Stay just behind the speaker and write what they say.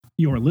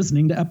You're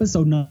listening to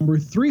episode number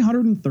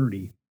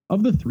 330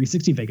 of the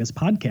 360 Vegas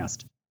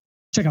podcast.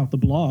 Check out the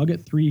blog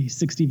at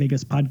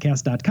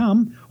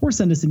 360vegaspodcast.com or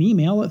send us an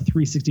email at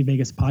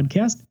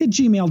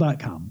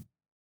 360vegaspodcast@gmail.com.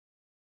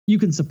 You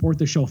can support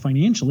the show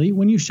financially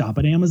when you shop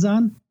at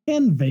Amazon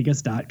and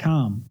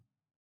Vegas.com.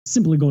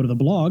 Simply go to the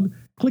blog,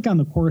 click on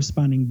the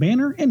corresponding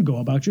banner, and go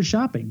about your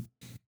shopping.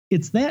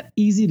 It's that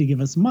easy to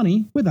give us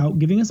money without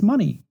giving us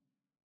money.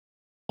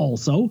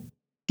 Also,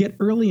 get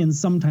early and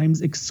sometimes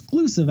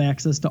exclusive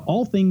access to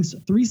all things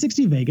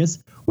 360 Vegas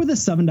with a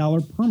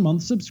 $7 per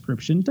month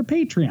subscription to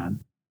Patreon.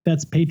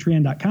 That's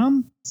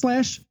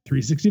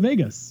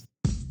patreon.com/360Vegas.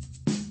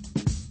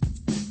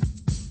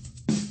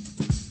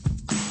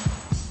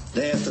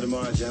 Day after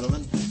tomorrow,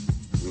 gentlemen,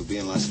 we'll be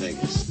in Las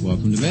Vegas.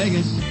 Welcome to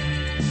Vegas.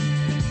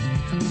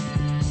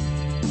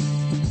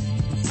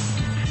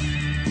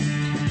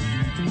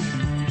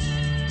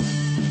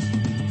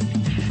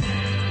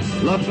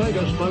 Las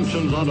Vegas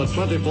functions on a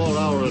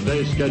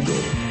 24-hour-a-day schedule.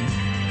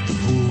 The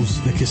pools,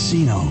 the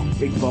casino.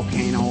 Big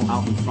volcano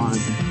out in front.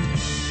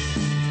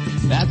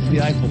 That's the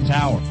Eiffel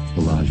Tower.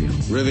 Bellagio.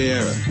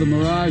 Riviera. The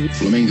Mirage.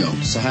 Flamingo.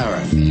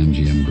 Sahara. The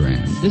MGM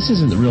Grand. This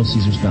isn't the real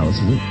Caesar's Palace,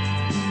 is it?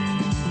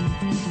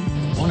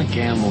 I want to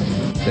gamble.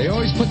 They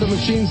always put the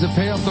machines that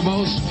pay off the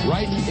most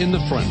right in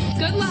the front.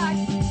 Good luck.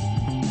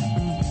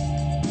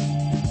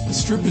 The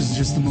Strip is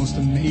just the most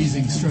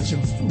amazing stretch of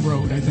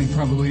road, I think,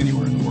 probably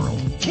anywhere in the world.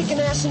 Kicking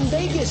ass in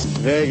Vegas.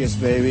 Vegas,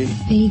 baby.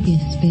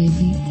 Vegas,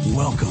 baby.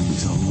 Welcome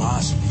to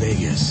Las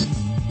Vegas.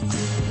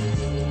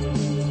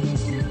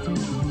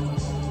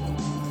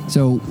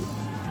 So,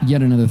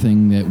 yet another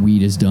thing that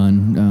weed has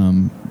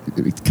done.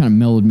 It kind of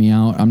mellowed me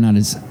out. I'm not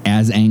as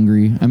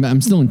angry.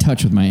 I'm still in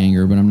touch with my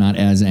anger, but I'm not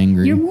as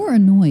angry. You're more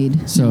annoyed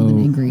than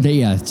angry.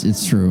 Yeah,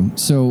 it's true.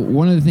 So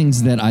one of the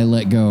things that I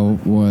let go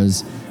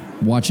was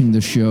watching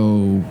the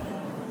show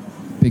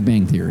Big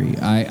Bang Theory.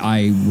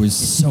 I was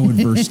so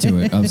adverse to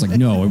it. I was like,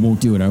 no, I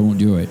won't do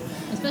it.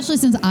 Especially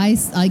since I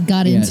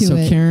got into it. So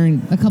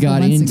Karen a couple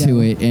got months into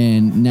ago. it,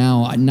 and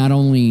now not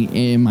only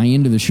am I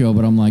into the show,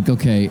 but I'm like,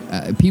 okay,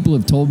 people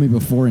have told me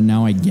before, and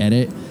now I get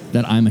it,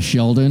 that I'm a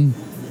Sheldon,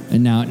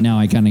 and now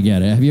I kind of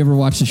get it. Have you ever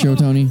watched the show,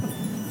 Tony?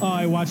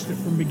 I watched it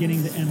from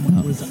beginning to end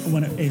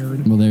when it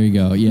aired. Well, there you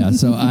go. Yeah,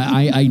 so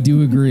I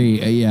do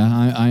agree.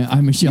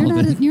 I'm a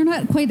Sheldon. You're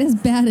not quite as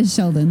bad as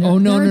Sheldon. No. Well,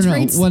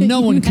 no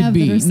one could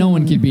be. No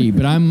one could be.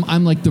 But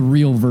I'm like the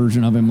real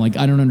version of him. Like,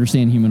 I don't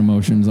understand human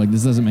emotions. Like,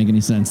 this doesn't make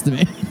any sense to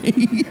me.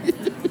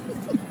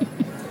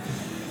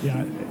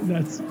 Yeah,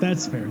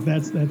 that's fair.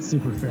 That's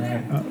super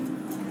fair.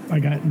 I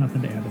got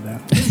nothing to add to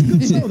that. It's a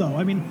good show, though.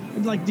 I mean,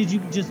 like, did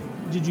you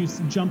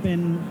jump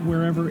in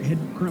wherever it had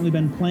currently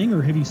been playing,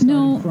 or have you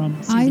started from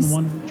season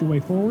one your way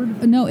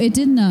forward? No, it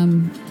didn't.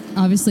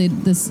 Obviously,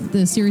 the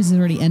series has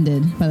already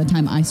ended by the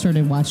time I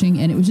started watching,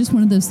 and it was just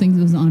one of those things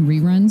that was on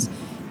reruns,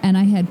 and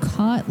I had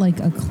caught like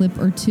a clip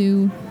or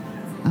two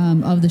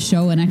of the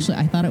show, and actually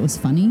I thought it was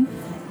funny,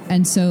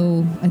 and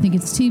so I think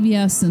it's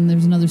TBS, and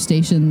there's another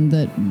station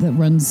that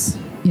runs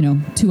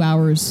 2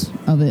 hours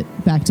of it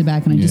back to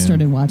back, and I just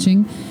started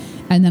watching.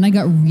 And then I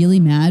got really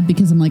mad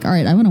because I'm like, all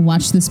right, I want to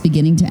watch this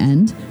beginning to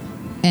end.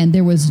 And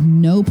there was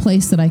no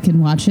place that I could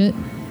watch it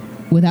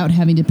without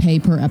having to pay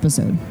per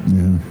episode.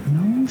 Yeah.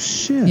 No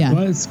shit. Yeah.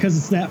 Well, it's because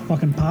it's that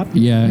fucking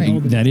popular. Yeah,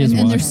 right. That is why.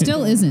 And there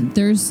still isn't.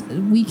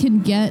 We can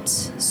get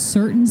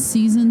certain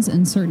seasons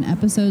and certain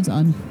episodes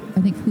on,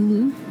 I think,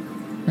 Hulu,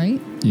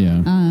 right?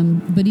 Yeah.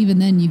 But even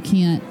then, you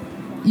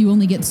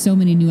only get so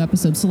many new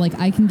episodes. So, like,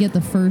 I can get the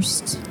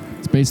first...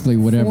 Basically,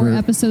 whatever 4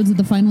 episodes of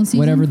the final season.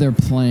 Whatever they're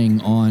playing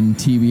on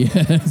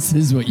TBS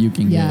is what you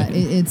can get. Yeah,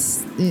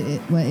 it's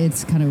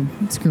kind of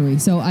screwy.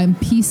 So I'm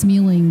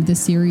piecemealing the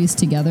series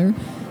together,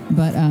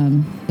 but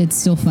it's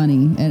still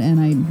funny,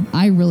 and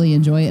I really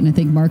enjoy it. And I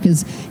think Mark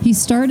he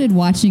started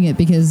watching it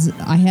because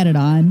I had it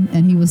on,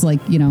 and he was like,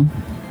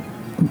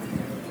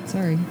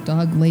 sorry,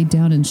 dog laid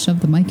down and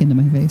shoved the mic into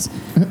my face.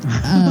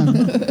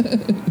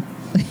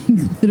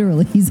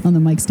 Literally, he's on the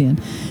mic stand.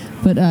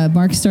 But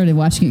Mark started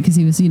watching it because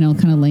he was,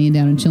 kind of laying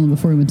down and chilling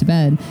before he went to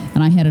bed.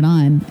 And I had it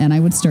on, and I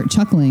would start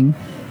chuckling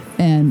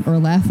or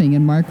laughing.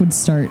 And Mark would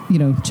start,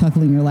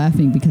 chuckling or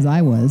laughing because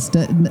I was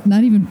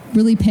not even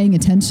really paying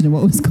attention to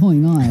what was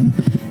going on.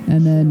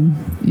 And then,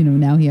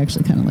 now he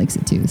actually kind of likes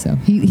it too. So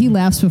he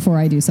laughs before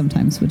I do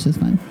sometimes, which is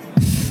fun.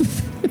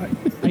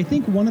 I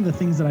think one of the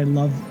things that I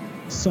love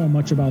so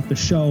much about the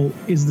show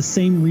is the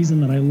same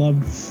reason that I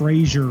loved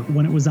Frasier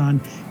when it was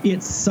on.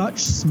 It's such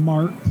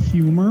smart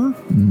humor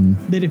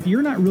that if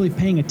you're not really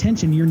paying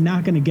attention, you're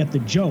not going to get the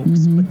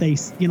jokes. But they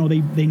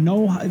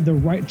know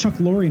Chuck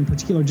Lorre in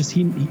particular, just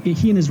he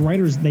and his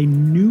writers, they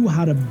knew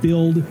how to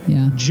build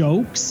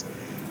jokes.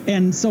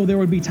 And so there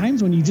would be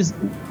times when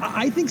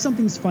I think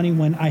something's funny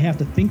when I have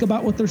to think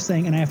about what they're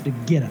saying and I have to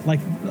get it.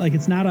 Like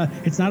it's not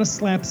a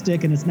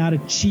slapstick and it's not a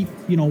cheap,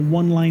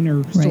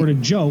 one-liner sort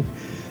of joke.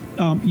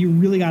 you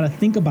really got to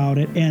think about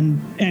it.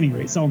 And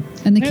anyway, so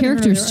and the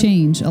characters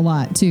change a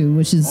lot too,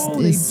 which is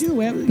they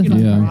do. You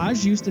know,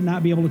 Raj used to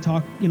not be able to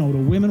talk, you know, to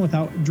women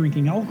without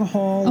drinking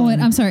alcohol. Oh,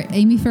 and I'm sorry,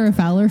 Amy Farrah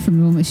Fowler from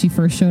the moment she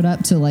first showed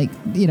up to, like,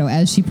 you know,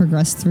 as she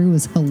progressed through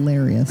was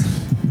hilarious.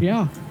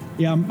 Yeah.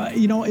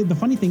 You know, the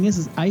funny thing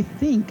is I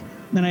think,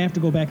 then I have to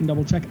go back and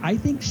double check. I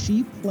think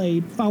she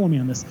played. Follow me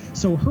on this.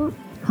 So her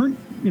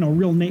you know,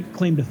 real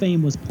claim to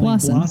fame was playing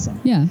Blossom.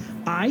 Yeah.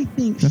 I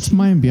think that's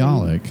Maya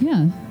Bialik.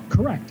 Yeah.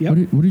 Correct. Yep.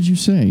 What did you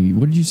say?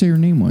 What did you say her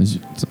name was?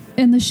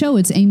 In the show,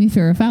 it's Amy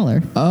Farrah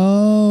Fowler.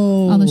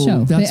 Oh, on the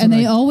show,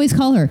 they always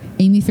call her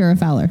Amy Farrah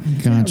Fowler.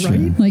 Gotcha.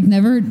 Yeah, right? Like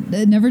never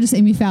just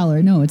Amy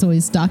Fowler. No, it's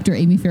always Dr.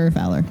 Amy Farrah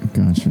Fowler.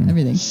 Gotcha.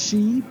 Everything.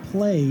 She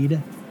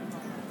played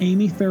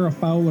Amy Farrah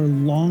Fowler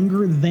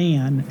longer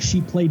than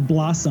she played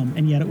Blossom,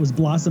 and yet it was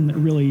Blossom that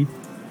really,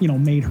 you know,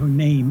 made her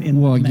name in.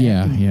 Well,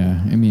 yeah.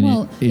 I mean,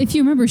 well, if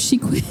you remember, she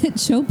quit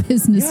show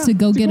business to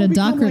go get a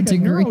doctorate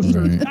degree.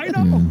 Right. I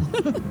know.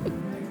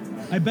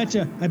 I bet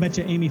you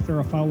Amy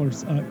Farrah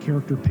Fowler's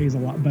character pays a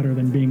lot better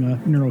than being a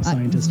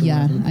neuroscientist.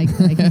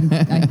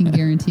 I can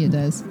guarantee it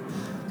does.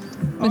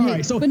 But all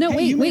right, so but no,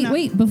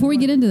 wait. Before we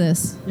get into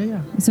this,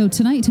 yeah. So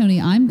tonight,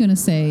 Tony, I'm going to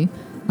say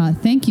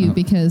thank you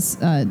because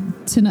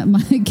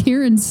tonight,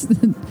 Karen's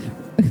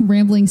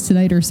ramblings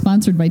tonight are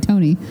sponsored by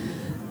Tony.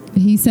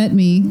 He sent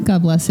me,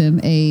 God bless him,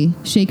 a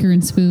shaker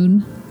and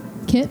spoon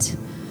kit,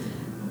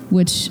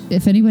 which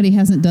if anybody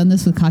hasn't done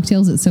this with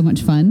cocktails, it's so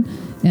much fun.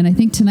 And I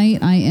think tonight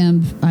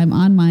I'm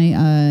on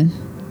my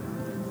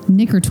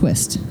Knicker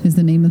Twist is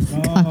the name of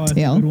the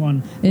cocktail. It's a good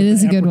one. It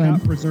is a good one.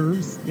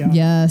 Preserves. Yeah.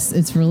 Yes,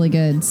 it's really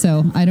good.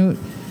 So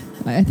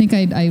I think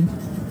I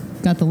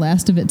got the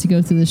last of it to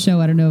go through the show.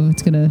 I don't know if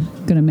it's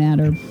gonna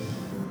matter.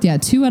 Yeah,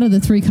 2 out of the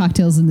 3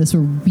 cocktails in this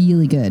were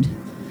really good.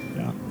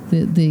 Yeah.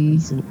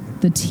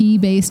 The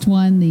tea-based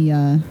one,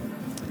 the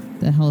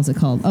hell is it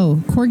called?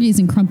 Oh, Corgis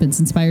and Crumpets,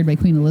 inspired by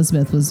Queen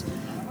Elizabeth, was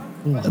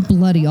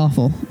bloody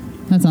awful.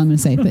 That's all I'm going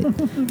to say.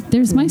 But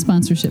there's my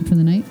sponsorship for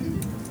the night.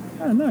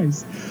 Ah,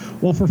 nice.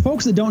 Well, for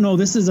folks that don't know,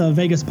 this is a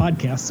Vegas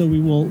podcast, so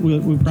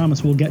we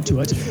promise we'll get to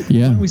it.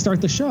 Yeah. Why don't we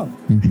start the show?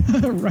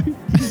 Right?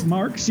 He's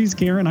Mark, she's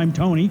Karen, I'm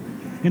Tony.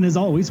 And as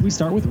always, we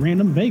start with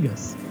Random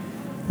Vegas.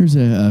 Here's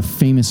a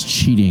famous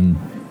cheating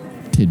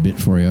tidbit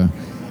for you.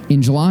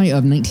 In July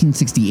of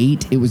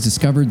 1968, it was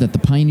discovered that the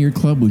Pioneer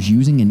Club was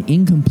using an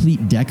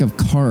incomplete deck of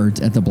cards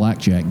at the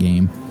blackjack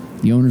game.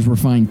 The owners were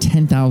fined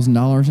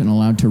 $10,000 and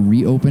allowed to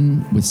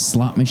reopen with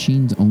slot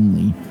machines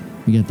only.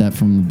 We get that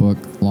from the book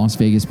Las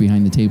Vegas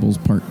Behind the Tables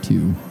Part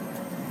 2.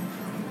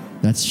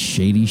 That's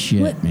shady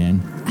shit, man.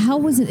 How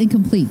was it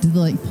incomplete? Did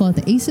they pull out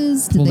the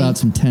aces? Pulled out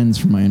some 10s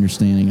from my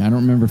understanding. I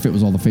don't remember if it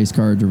was all the face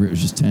cards or if it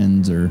was just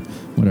 10s or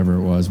whatever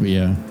it was, but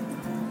yeah.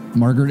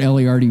 Margaret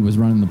Eliardi was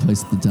running the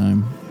place at the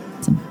time.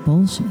 Some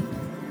bullshit.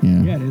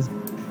 Yeah, it is.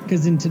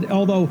 Because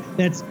although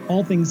that's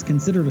all things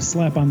considered a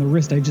slap on the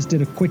wrist, I just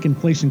did a quick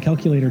inflation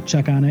calculator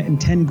check on it, and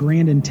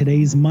 $10,000 in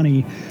today's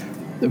money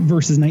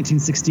versus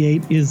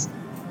 1968 is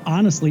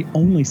honestly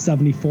only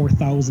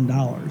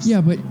 $74,000.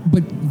 Yeah, but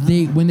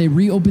they when they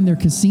reopened their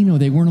casino,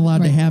 they weren't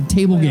allowed to have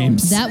table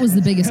games. That was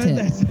the biggest hit.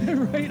 That's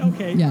right.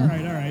 Okay. Yeah. All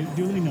right.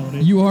 Duly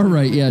noted. You are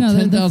right. Yeah, no,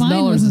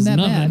 $10,000 is that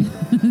nothing.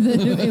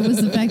 Bad. It was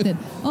the fact that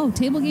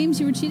table games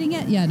you were cheating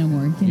at. Yeah, no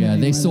more. Yeah,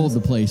 they sold the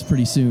place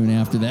pretty soon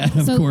after that.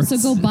 Of course. So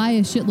go buy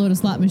a shitload of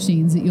slot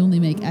machines that you only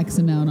make X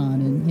amount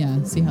on,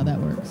 and see how that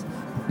works.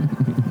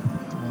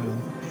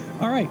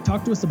 All right,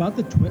 talk to us about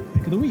the Twit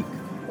Pick of the Week.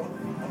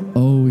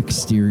 Oh,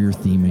 exterior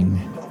theming.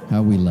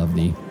 How we love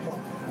thee.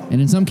 And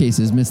in some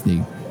cases, miss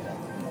thee.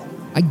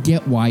 I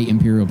get why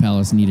Imperial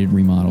Palace needed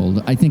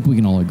remodeled. I think we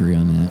can all agree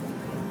on that.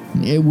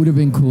 It would have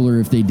been cooler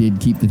if they did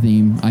keep the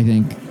theme, I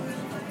think.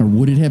 Or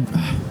would it have...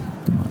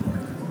 Come on,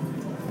 Mark.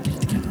 Get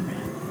it together,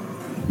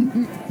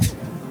 man.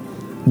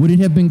 Would it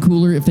have been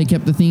cooler if they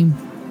kept the theme?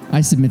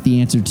 I submit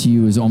the answer to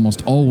you is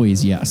almost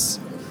always yes.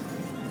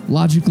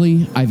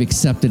 Logically, I've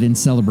accepted and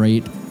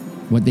celebrate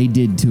what they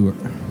did to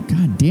her.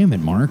 God damn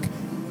it, Mark.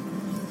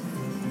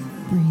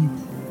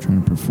 Breathe.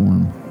 Trying to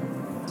perform.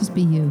 Just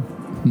be you.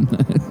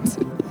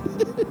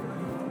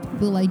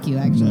 People like you,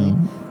 actually. No,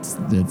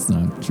 that's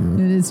not true.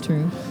 It is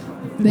true.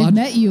 They've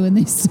met you and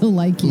they still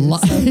like you.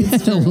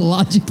 So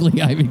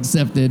Logically, I've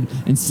accepted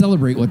and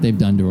celebrate what they've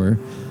done to her.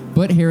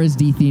 But Hera's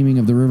de-theming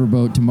of the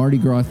riverboat to Mardi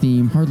Gras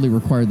theme hardly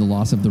required the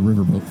loss of the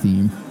riverboat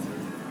theme.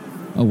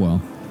 Oh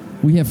well.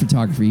 We have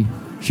photography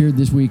shared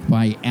this week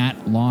by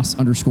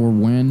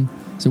 @loss_when,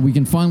 so we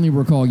can finally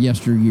recall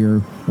yesteryear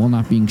while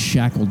not being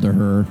shackled to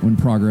her when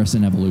progress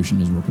and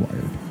evolution is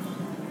required.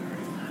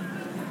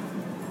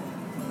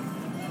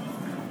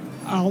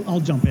 I'll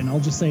jump in. I'll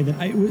just say that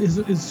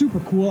it's super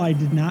cool. I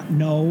did not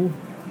know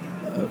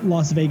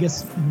Las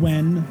Vegas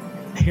when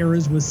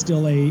Harrah's was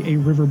still a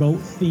riverboat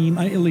theme,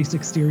 at least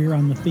exterior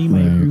on the theme.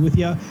 Right. I agree with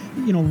you.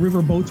 You know,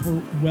 riverboats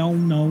were well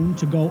known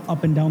to go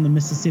up and down the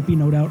Mississippi,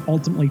 no doubt,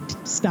 ultimately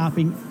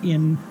stopping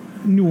in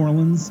New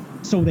Orleans.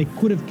 So they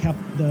could have kept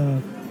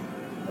the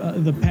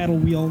paddle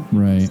wheel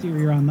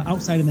exterior on the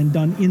outside and then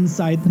done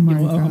inside a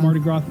Mardi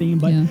Gras theme.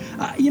 But,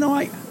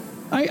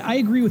 I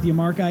agree with you,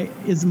 Mark.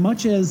 As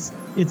much as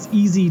it's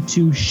easy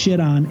to shit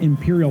on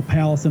Imperial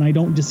Palace, and I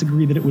don't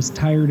disagree that it was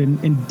tired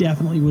and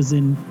definitely was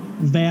in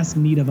vast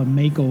need of a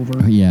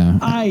makeover. Yeah.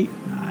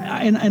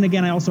 And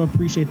again, I also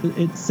appreciate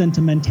its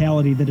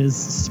sentimentality that is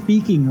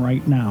speaking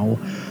right now.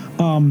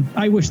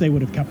 I wish they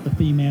would have kept the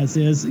theme as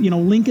is. You know,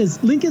 Link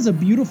is a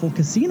beautiful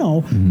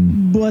casino,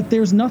 but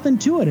there's nothing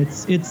to it.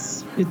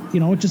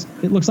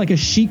 It looks like a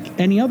chic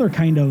any other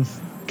kind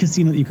of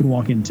casino that you could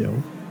walk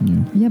into.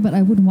 Yeah, but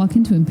I wouldn't walk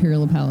into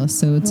Imperial Palace,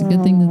 so it's a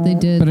good thing that they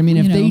did. But I mean,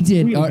 if they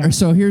did,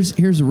 so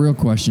here's a real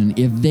question: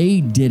 if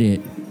they did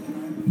it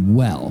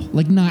well,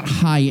 like not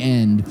high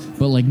end,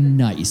 but like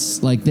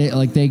nice, like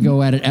they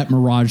go at it at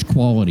Mirage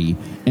quality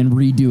and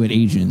redo it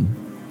Asian.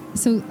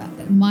 So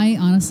my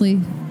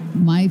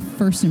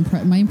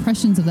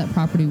impressions of that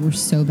property were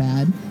so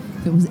bad.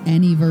 If it was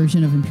any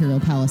version of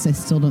Imperial Palace, I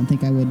still don't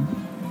think I would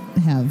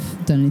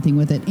have done anything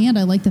with it. And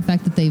I like the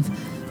fact that they've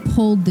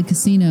pulled the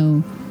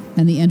casino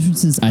and the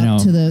entrances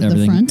up to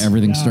the front.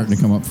 Everything's starting to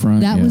come up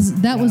front. That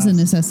was a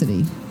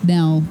necessity.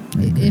 Now,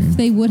 if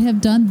they would have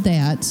done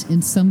that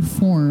in some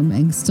form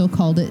and still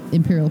called it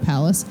Imperial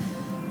Palace,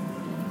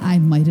 I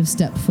might have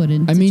stepped foot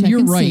in. I mean,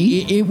 you're right.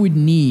 It would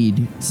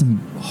need some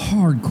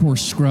hardcore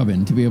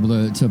scrubbing to be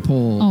able to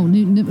pull. Oh,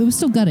 it was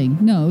still gutting.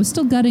 No, it was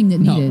still gutting that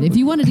needed. If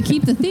you wanted to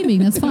keep the theming,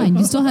 that's fine.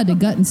 You still had to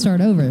gut and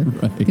start over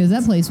because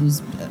that place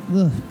was.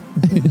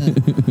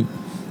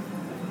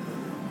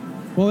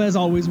 Well, as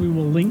always, we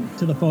will link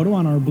to the photo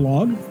on our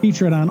blog,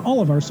 feature it on all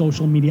of our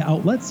social media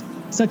outlets,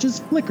 such as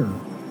Flickr,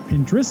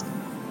 Pinterest,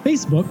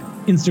 Facebook,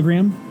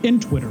 Instagram,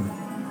 and Twitter.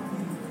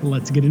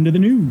 Let's get into the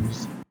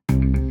news.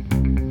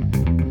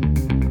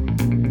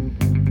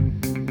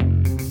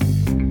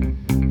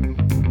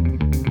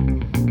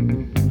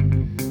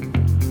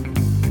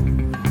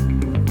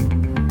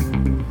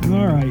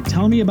 All right,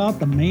 tell me about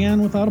the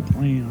man without a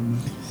plan.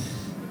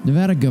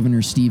 Nevada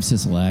Governor Steve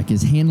Sisolak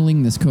is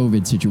handling this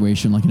COVID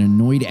situation like an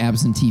annoyed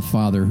absentee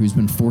father who's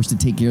been forced to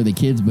take care of the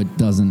kids but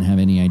doesn't have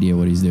any idea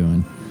what he's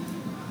doing.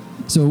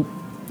 So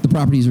the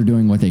properties are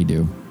doing what they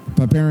do,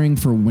 preparing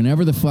for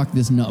whenever the fuck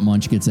this nut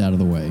munch gets out of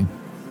the way.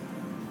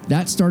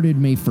 That started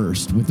May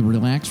 1st with the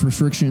relaxed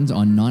restrictions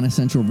on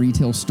non-essential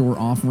retail store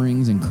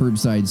offerings and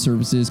curbside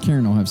services.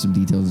 Karen will have some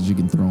details that you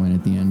can throw in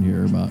at the end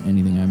here about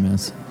anything I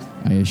miss.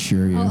 I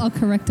assure you. I'll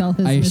correct all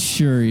his. I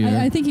assure you.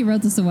 I think he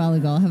wrote this a while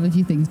ago. I'll have a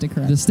few things to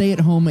correct. The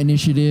stay-at-home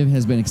initiative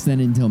has been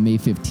extended until May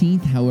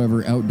 15th.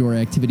 However, outdoor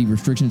activity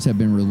restrictions have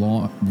been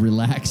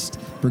relaxed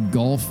for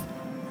golf,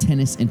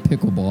 tennis, and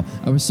pickleball.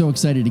 I was so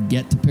excited to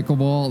get to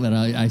pickleball that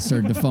I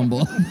started to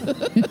fumble.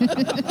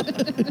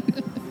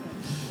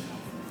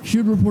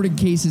 Should reported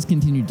cases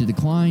continue to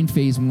decline,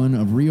 phase 1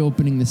 of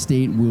reopening the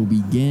state will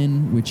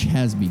begin, which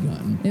has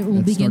begun. It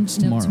will begin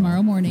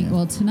tomorrow morning. Yeah.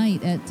 Well,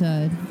 tonight at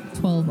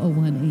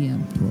 12:01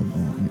 a.m.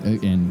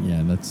 12:01. And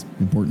yeah, that's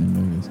important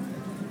to notice.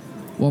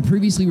 While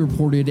previously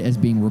reported as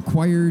being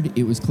required,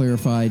 it was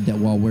clarified that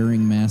while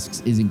wearing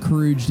masks is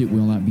encouraged, it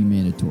will not be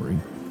mandatory.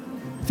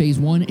 Phase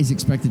 1 is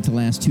expected to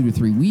last 2 to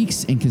 3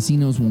 weeks, and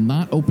casinos will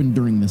not open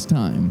during this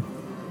time.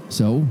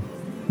 So,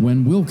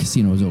 when will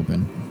casinos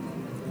open?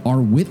 Our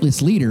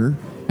witless leader,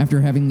 after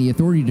having the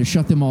authority to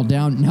shut them all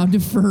down, now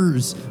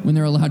defers when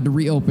they're allowed to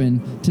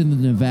reopen to the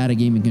Nevada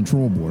Gaming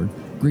Control Board.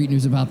 Great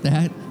news about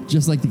that.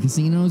 Just like the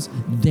casinos,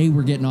 they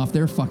were getting off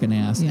their fucking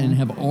ass and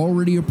have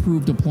already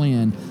approved a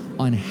plan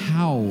on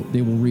how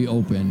they will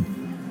reopen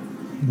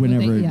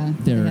whenever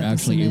they're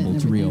actually able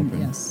to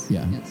reopen. Yes.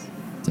 Yeah. Yes.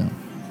 So,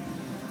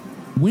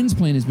 Wynn's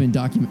plan has been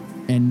documented,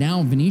 and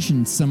now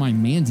Venetian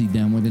semi-mansied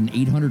them with an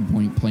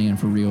 800-point plan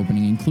for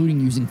reopening, including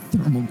using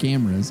thermal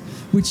cameras,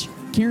 which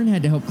Karen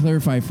had to help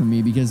clarify for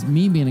me because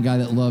me being a guy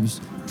that loves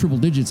triple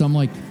digits, I'm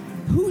like,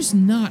 who's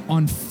not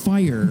on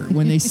fire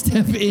when they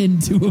step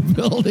into a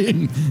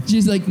building?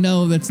 She's like,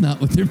 no, that's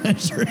not what they're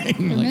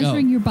measuring. They're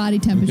measuring your body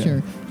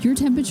temperature. Okay. Your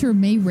temperature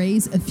may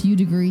raise a few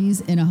degrees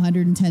in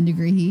 110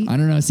 degree heat. I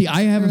don't know. See,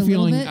 I have a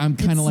feeling I'm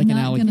kind of like an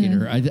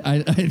alligator. I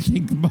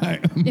think my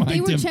if they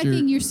were temperature,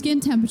 checking your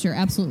skin temperature,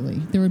 absolutely,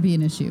 there would be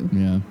an issue.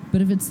 Yeah.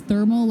 But if it's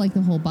thermal, like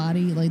the whole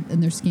body, like,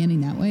 and they're scanning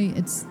that way,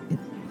 it's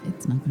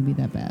not going to be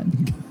that bad.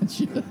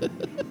 Gotcha.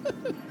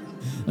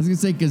 I was going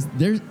to say, because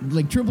there's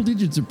like triple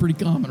digits are pretty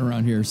common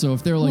around here. So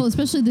if they're like. Well,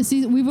 especially this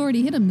season, we've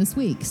already hit them this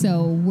week.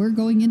 So we're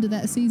going into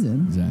that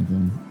season. Exactly.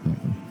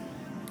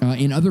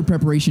 In other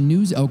preparation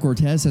news, El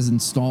Cortez has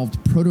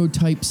installed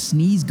prototype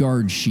sneeze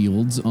guard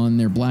shields on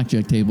their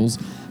blackjack tables,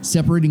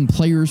 separating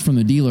players from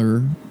the dealer,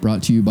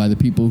 brought to you by the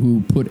people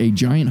who put a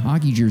giant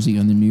hockey jersey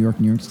on the New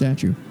York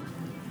statue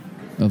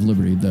of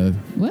Liberty.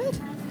 What?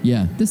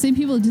 Yeah. The same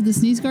people that did the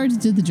sneeze guards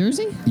did the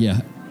jersey?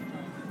 Yeah.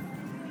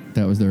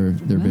 That was their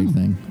big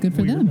thing. Good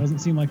for them. Doesn't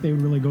seem like they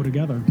would really go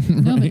together.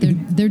 No, but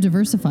they're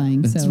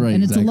diversifying. That's so. right,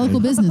 and exactly. It's a local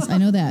business. I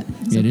know that.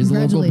 So it is a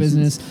local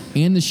business,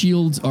 and the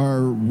shields are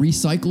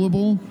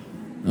recyclable,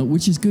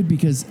 which is good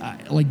because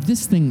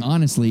this thing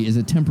honestly is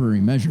a temporary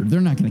measure.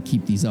 They're not going to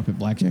keep these up at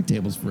blackjack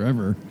tables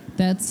forever.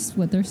 That's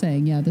what they're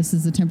saying. Yeah, this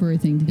is a temporary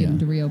thing to get them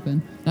to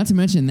reopen. Not to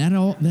mention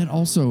that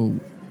also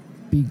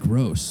be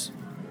gross.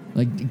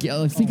 Like,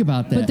 think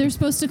about that. But they're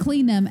supposed to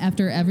clean them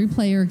after every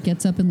player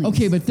gets up and leaves.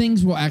 Okay, but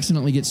things will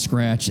accidentally get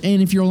scratched.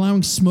 And if you're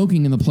allowing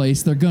smoking in the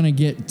place, they're going to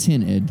get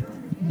tinted.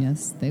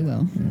 Yes, they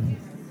will. Yeah,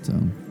 so,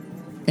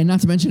 and not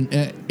to mention,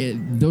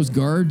 those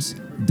guards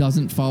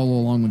doesn't follow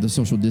along with the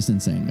social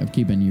distancing of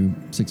keeping you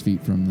 6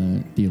 feet from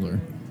the dealer.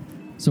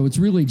 So it's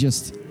really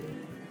just...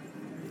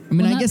 I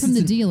mean, well, I guess not from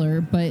it's the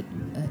dealer, but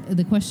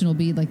the question will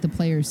be like the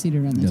players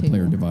seated on the table.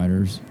 player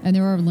dividers. And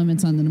there are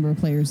limits on the number of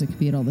players that could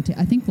be at all the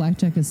tables. I think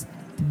blackjack is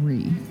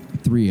 3.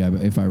 3,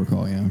 if I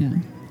recall, yeah.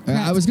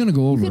 I was going to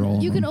go over all of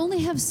them. You could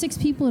only have 6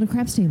 people at a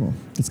craps table.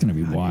 It's going to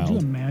be wild.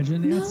 Could you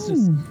imagine? No. It's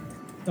just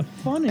the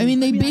fun. I mean,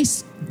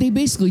 they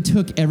basically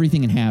took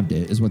everything and halved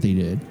it, is what they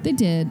did. They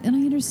did, and I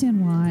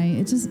understand why.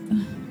 It just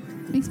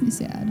makes me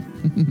sad.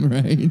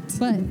 Right.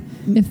 But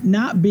if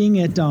not being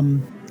at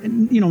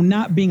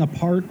not being a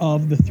part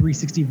of the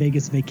 360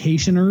 Vegas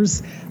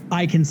Vacationers,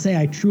 I can say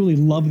I truly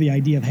love the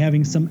idea of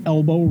having some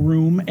elbow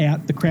room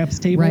at the craps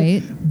table.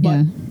 Right.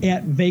 But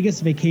at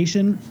Vegas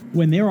Vacation,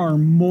 when there are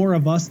more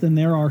of us than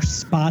there are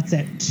spots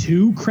at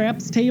 2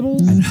 craps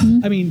tables,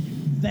 I mean,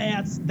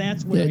 that's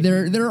what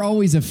there are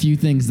always a few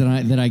things that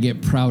I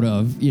get proud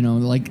of. You know,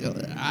 like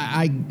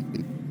I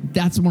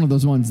that's one of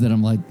those ones that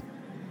I'm like,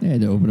 they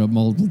had to open up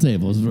multiple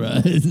tables for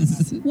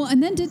us. Well,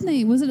 and then didn't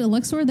they? Was it at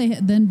Luxor? They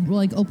then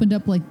like opened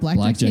up like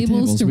blackjack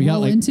tables to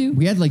roll into.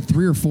 We had like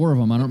 3 or 4 of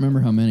them. I don't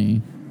remember how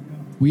many.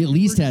 We at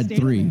least had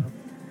 3. And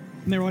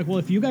they were like, well,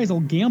 if you guys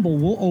will gamble,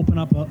 we'll open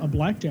up a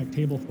blackjack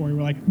table for you.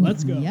 We're like,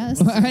 let's go.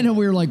 Yes. I know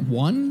we were like,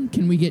 1?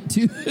 Can we get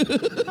 2? How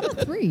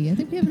about 3? I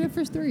think we have enough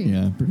for 3.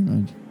 Yeah, pretty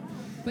much.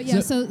 But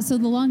yeah, so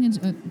the long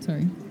and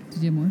sorry,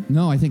 did you have more?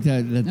 No, I think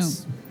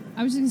that's. No.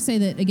 I was just going to say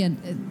that,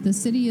 again, the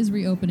city is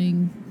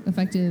reopening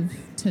effective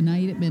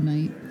tonight at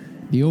midnight.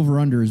 The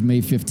over-under is May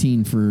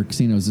 15 for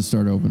casinos to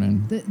start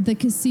opening. The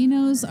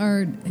casinos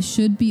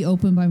should be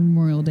open by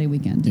Memorial Day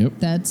weekend. Yep.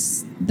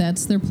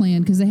 That's their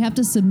plan, because they have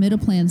to submit a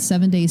plan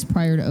 7 days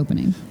prior to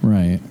opening.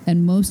 Right.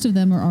 And most of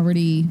them are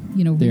already,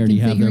 they already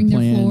have their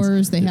plans.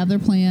 floors. They have their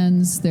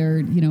plans.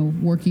 They're,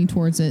 working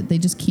towards it. They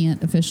just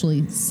can't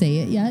officially say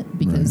it yet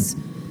because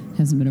it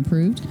hasn't been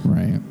approved.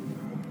 Right.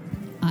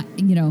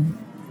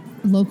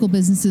 Local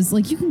businesses,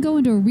 like you can go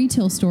into a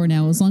retail store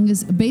now as long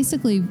as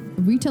basically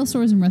retail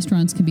stores and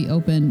restaurants can be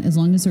open as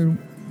long as they're,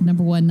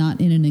 number one,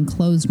 not in an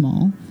enclosed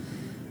mall,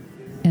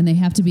 and they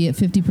have to be at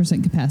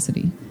 50%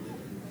 capacity,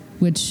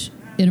 which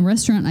in a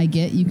restaurant I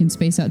get, you can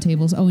space out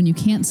tables. Oh, and you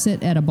can't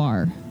sit at a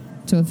bar.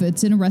 So if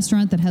it's in a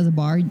restaurant that has a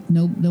bar,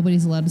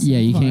 nobody's allowed to sit at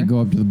the bar. Yeah, you can't go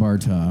up to the bar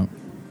top.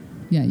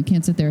 Yeah, you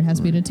can't sit there. It has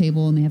to be at a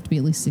table, and they have to be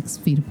at least 6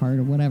 feet apart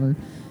or whatever.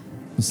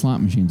 The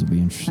slot machines will be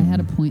interesting. I had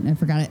a point and I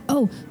forgot it.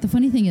 Oh, the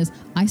funny thing is,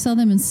 I saw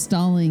them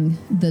installing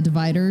the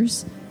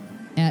dividers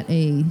at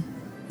a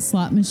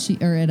slot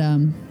machine or at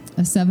a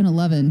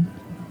 7-Eleven,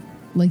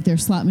 like their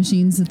slot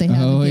machines that they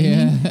have. Oh,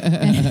 yeah.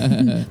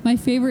 And my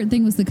favorite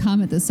thing was the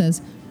comment that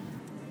says,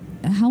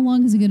 how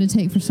long is it going to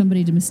take for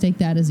somebody to mistake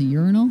that as a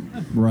urinal?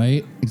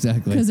 Right,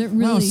 exactly. Because it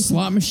really... Wow,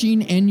 slot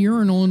machine and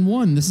urinal in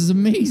one. This is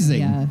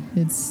amazing. Yeah,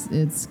 it's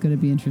going to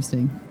be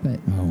interesting. But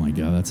oh my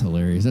God, that's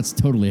hilarious. That's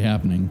totally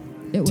happening.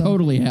 It will.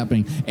 Totally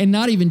happening. And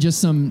not even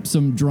just some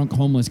drunk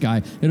homeless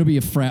guy. It'll be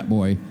a frat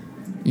boy,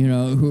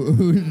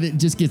 who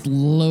just gets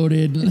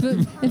loaded.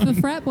 If a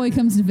frat boy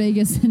comes to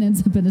Vegas and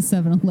ends up in a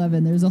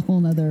 7-Eleven, there's a whole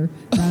nother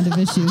round of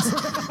issues.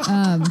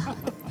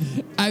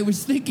 I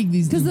was thinking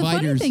these dividers. Because the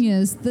funny thing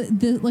is,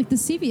 the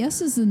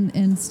CVS's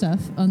and stuff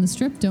on the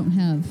Strip don't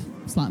have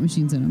slot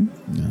machines in them.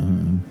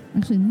 No.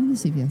 Actually, none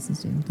of the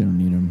CVS's do. They don't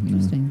need them.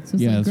 Interesting. No. So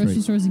it's like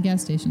grocery stores and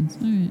gas stations.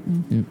 All right.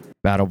 Well. Yep.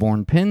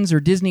 Battleborn pins are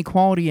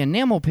Disney-quality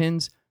enamel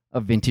pins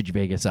of vintage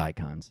Vegas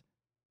icons.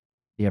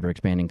 The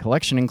ever-expanding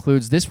collection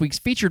includes this week's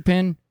featured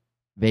pin,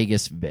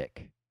 Vegas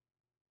Vic.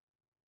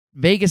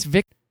 Vegas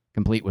Vic,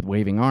 complete with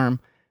waving arm,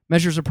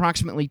 measures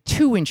approximately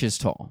 2 inches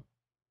tall.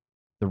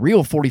 The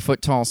real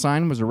 40-foot-tall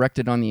sign was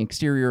erected on the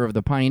exterior of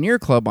the Pioneer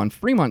Club on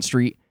Fremont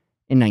Street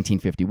in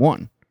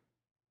 1951.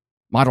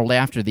 Modeled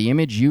after the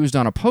image used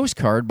on a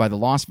postcard by the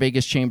Las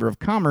Vegas Chamber of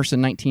Commerce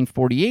in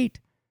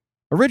 1948,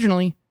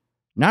 originally,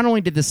 not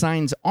only did the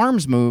sign's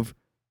arms move,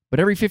 but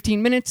every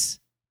 15 minutes,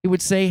 it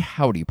would say,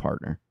 "Howdy,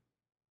 partner."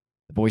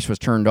 The voice was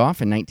turned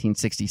off in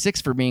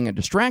 1966 for being a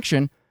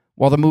distraction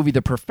while the movie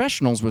The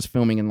Professionals was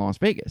filming in Las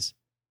Vegas.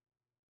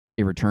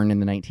 It returned in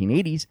the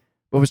 1980s,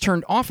 but was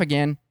turned off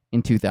again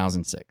in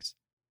 2006.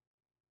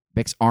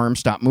 Vic's arm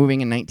stopped moving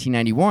in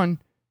 1991,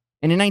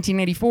 and in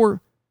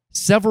 1994,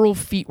 several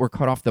feet were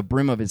cut off the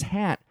brim of his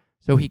hat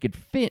so he could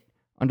fit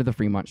under the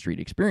Fremont Street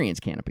Experience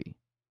canopy.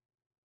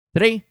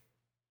 Today,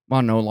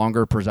 while no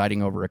longer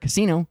presiding over a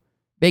casino,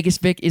 Vegas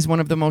Vic is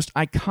one of the most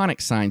iconic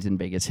signs in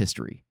Vegas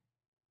history.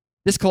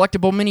 This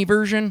collectible mini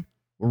version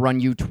will run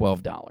you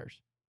 $12.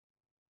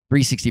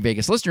 360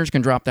 Vegas listeners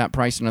can drop that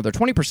price another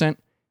 20%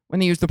 when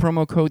they use the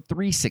promo code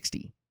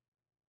 360.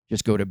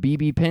 Just go to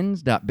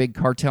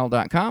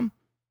bbpins.bigcartel.com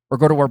or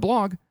go to our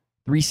blog,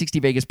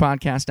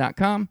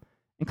 360vegaspodcast.com,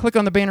 and click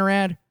on the banner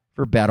ad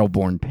for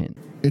Battleborn Pin.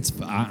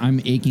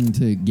 I'm aching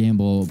to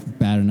gamble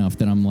bad enough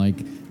that I'm like,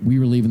 we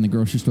were leaving the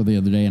grocery store the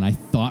other day, and I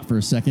thought for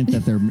a second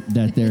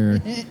that their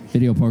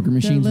video poker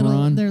machines were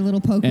on. Their little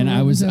poker. And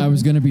I was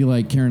going to be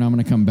like, Karen, I'm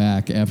going to come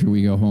back after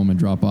we go home and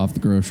drop off the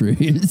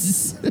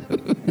groceries.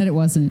 And it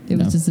wasn't. It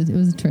was a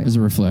trick. It was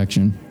a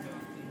reflection.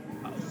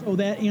 So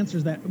that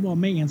answers that. Well,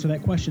 may answer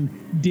that question.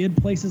 Did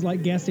places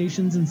like gas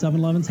stations and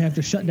 7-Elevens have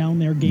to shut down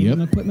their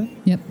gaming equipment?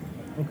 Yep.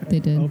 Okay. They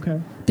did. Okay.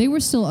 They were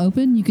still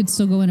open. You could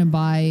still go in and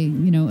buy,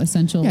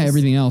 essentials. Yeah,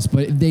 everything else,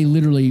 but they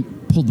literally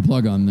pulled the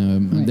plug on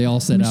them. Right. They all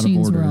set out of order.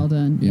 Machines were all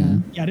done. Yeah.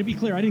 Yeah, to be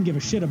clear, I didn't give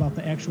a shit about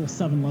the actual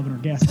 7-Eleven or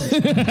gas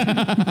station.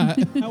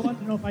 I wanted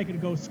to know if I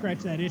could go scratch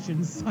that itch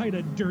inside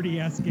a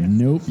dirty-ass gas station.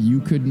 Nope, you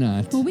could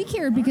not. Well, we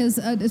cared because,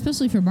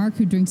 especially for Mark,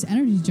 who drinks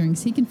energy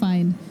drinks, he can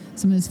find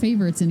some of his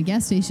favorites in a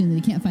gas station that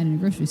he can't find in a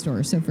grocery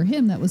store. So for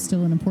him, that was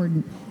still an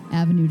important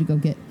avenue to go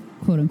get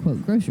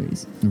quote-unquote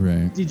groceries.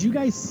 Right. Did you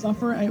guys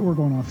suffer, we're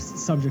going off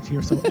subject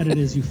here, so edit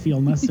as you feel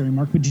necessary,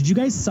 Mark, but did you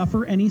guys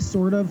suffer any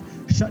sort of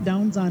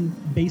shutdowns on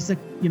basic,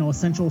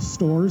 essential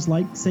stores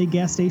like, say,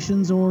 gas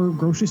stations or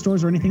grocery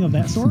stores or anything of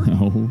that sort?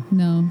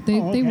 No, they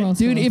were all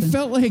Dude, open.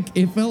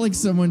 it felt like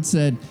someone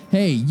said,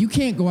 hey, you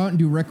can't go out and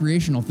do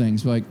recreational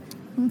things. Like,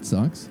 well, that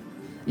sucks.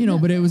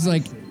 But it was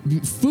like,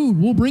 food,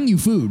 we'll bring you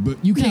food,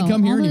 but you can't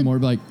come here anymore.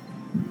 Like,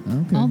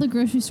 okay. All the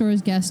grocery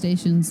stores, gas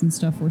stations, and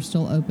stuff were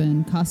still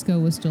open.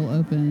 Costco was still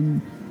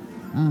open.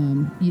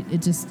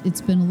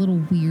 It's been a little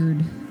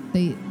weird.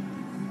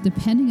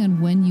 Depending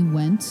on when you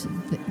went,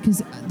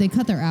 because they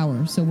cut their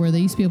hours. So where they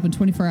used to be open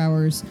 24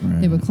 hours,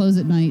 they would close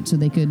at night so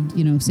they could,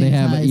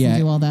 sanitize and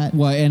do all that.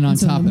 Well, and on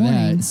top of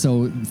that,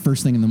 so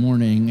first thing in the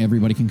morning,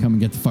 everybody can come and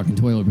get the fucking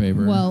toilet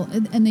paper. Well,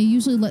 and they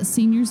usually let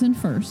seniors in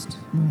first.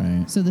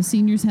 Right. So the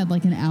seniors had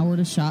like an hour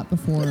to shop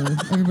before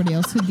everybody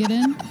else could get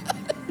in.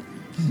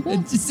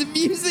 It's just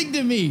amusing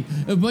to me.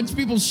 A bunch of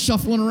people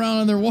shuffling around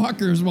on their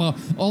walkers while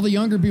all the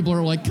younger people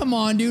are like, come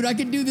on, dude, I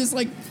can do this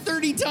like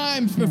 30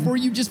 times before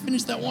you just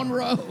finish that one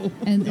row.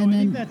 And I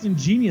think that's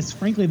ingenious.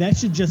 Frankly, that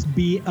should just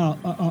be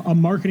a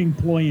marketing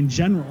ploy in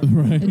general.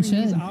 Right. It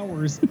should. These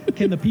hours,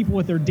 can the people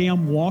with their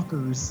damn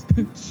walkers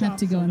have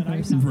to go in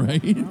person?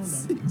 Right.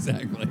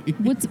 Exactly.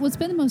 What's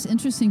been the most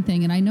interesting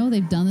thing, and I know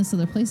they've done this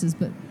other places,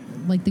 but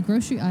like the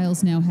grocery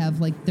aisles now have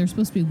they're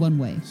supposed to be one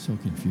way. So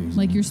confusing.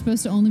 Like you're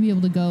supposed to only be able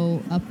to go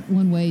up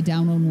one way,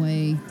 down one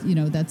way.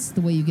 That's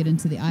the way you get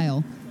into the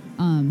aisle.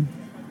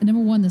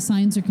 Number one, the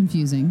signs are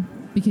confusing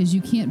because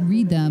you can't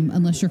read them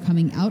unless you're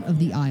coming out of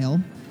the aisle.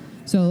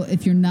 So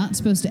if you're not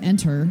supposed to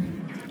enter,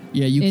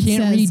 yeah, you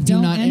can't read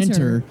 "do not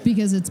enter"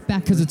 because it's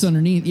backwards. Because it's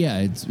underneath.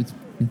 Yeah,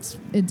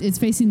 it's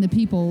facing the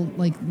people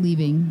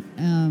leaving,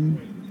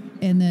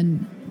 and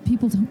then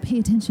people don't pay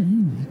attention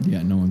anyway.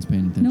 Yeah, no one's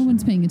paying attention. No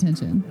one's paying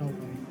attention.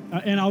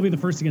 And I'll be the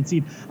first to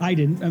concede, I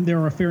didn't. And there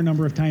are a fair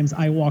number of times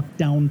I walked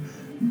down,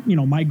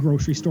 my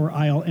grocery store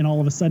aisle, and all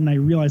of a sudden I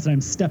realize that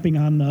I'm stepping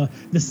on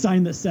the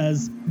sign that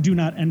says "Do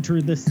not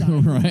enter this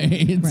sign."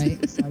 Right.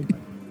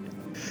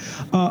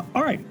 All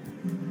right.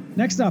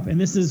 Next up, and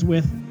this is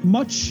with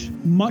much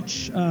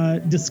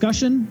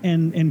discussion,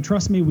 and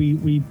trust me,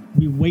 we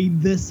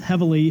weighed this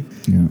heavily.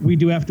 Yeah. We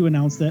do have to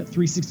announce that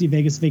 360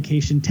 Vegas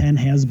Vacation 10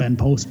 has been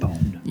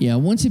postponed. Yeah,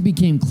 once it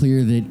became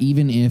clear that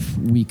even if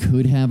we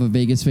could have a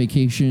Vegas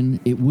vacation,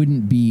 it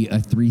wouldn't be a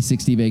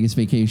 360 Vegas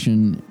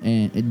vacation,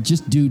 and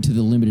just due to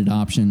the limited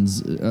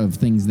options of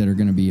things that are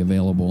going to be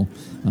available,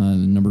 the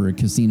number of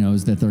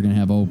casinos that they're going to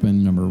have open,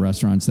 the number of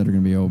restaurants that are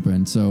going to be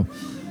open. So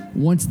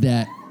once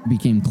that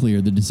became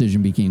clear, the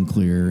decision became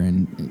clear,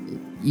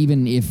 and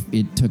even if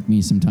it took me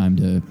some time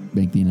to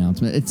make the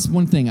announcement, it's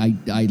one thing I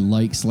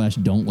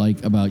like/don't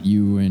like about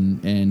you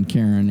and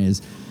Karen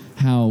is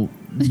how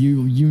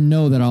you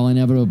know that I'll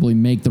inevitably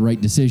make the right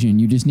decision.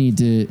 You just need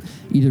to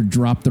either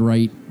drop the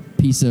right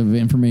piece of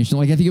information.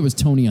 Like I think it was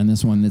Tony on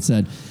this one that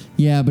said,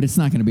 yeah, but it's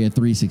not going to be a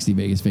 360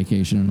 Vegas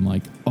vacation. And I'm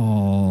like,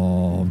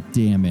 oh,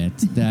 damn it.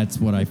 That's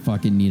what I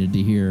fucking needed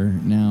to hear.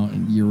 Now,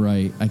 you're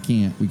right.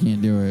 We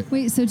can't do it.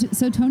 Wait,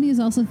 so Tony has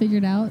also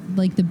figured out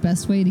the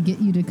best way to get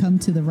you to come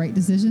to the right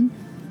decision?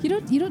 You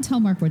don't tell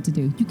Mark what to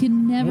do. You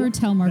can never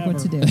tell Mark what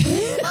to do.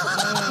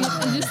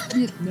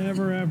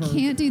 Never ever.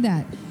 Can't do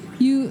that.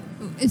 You,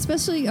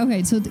 especially,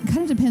 okay, so it kind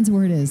of depends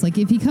where it is. Like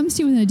if he comes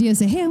to you with an idea,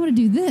 say, hey, I want to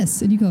do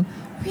this. And you go,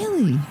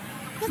 really?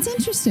 That's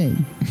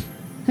interesting.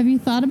 Have you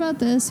thought about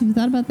this? Have you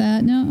thought about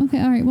that? No?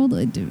 Okay, all right. Well,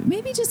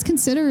 maybe just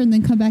consider and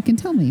then come back and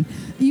tell me.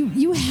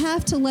 You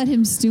have to let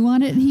him stew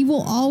on it, and he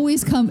will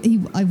always come.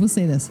 I will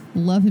say this.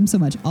 Love him so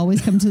much.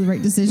 Always come to the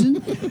right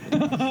decision.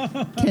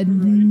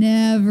 Can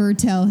never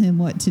tell him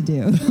what to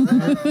do.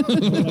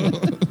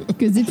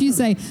 Because if you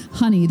say,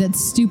 honey,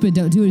 that's stupid,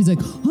 don't do it. He's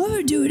like, I'm going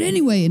to do it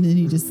anyway. And then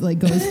he just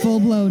goes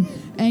full-blown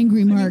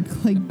angry Mark,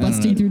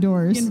 busting through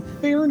doors. In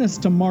fairness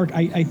to Mark,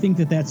 I think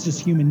that's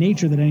just human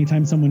nature, that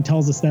anytime someone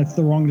tells us that's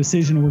the wrong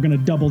decision, we're going to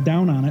double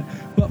down on it.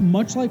 But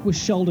much like with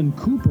Sheldon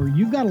Cooper,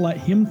 you've got to let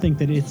him think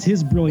that it's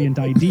his brilliant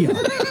idea.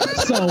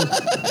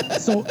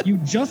 So you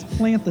just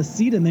plant the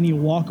seed and then you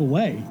walk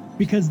away.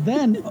 because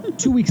then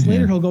 2 weeks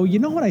later he'll go, you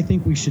know what I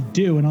think we should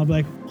do? And I'll be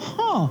like,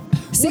 huh,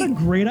 what a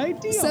great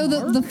idea. So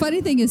the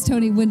funny thing is,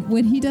 Tony,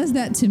 when he does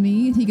that to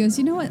me, he goes,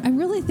 you know what? I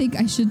really think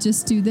I should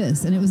just do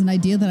this. And it was an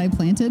idea that I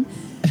planted.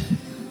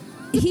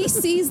 He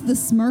sees the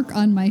smirk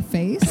on my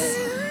face.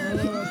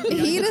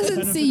 He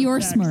doesn't see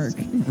your smirk.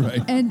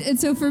 Right. And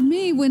so for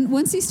me,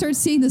 once he starts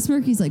seeing the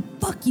smirk, he's like,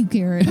 fuck you,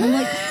 Karen. I'm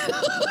like,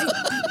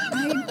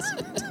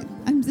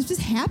 I'm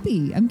just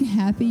happy. I'm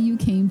happy you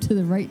came to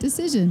the right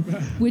decision,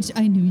 which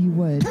I knew you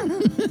would.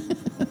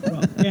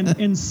 Well,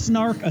 and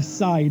snark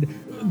aside,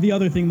 the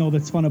other thing though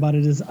that's fun about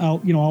it is I'll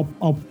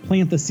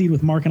plant the seed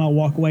with Mark and I'll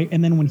walk away,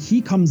 and then when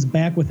he comes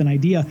back with an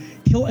idea,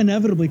 he'll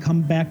inevitably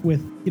come back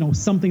with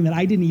something that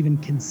I didn't even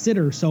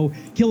consider. So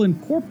he'll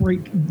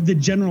incorporate the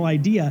general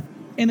idea,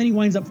 and then he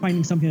winds up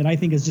finding something that I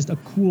think is just a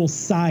cool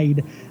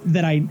side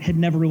that I had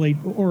never really,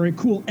 or a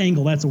cool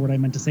angle. That's the word I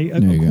meant to say. A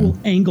cool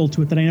angle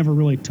to it that I never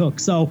really took.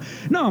 So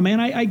no, man,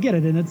 I get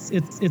it, and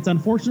it's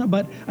unfortunate,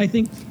 but I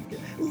think,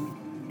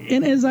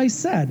 and as I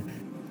said,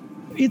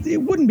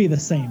 it wouldn't be the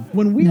same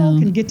when we all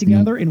can get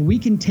together and we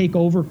can take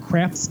over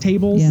craps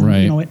tables,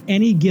 at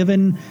any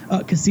given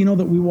casino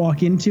that we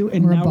walk into,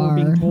 and or now we're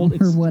being told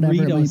it's free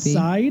to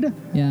side.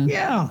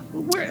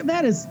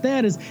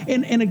 That is,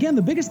 and again,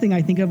 the biggest thing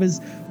I think of is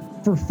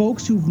for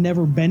folks who've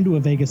never been to a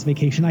Vegas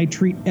vacation. I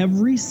treat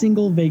every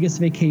single Vegas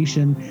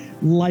vacation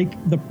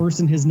like the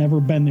person has never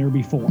been there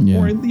before,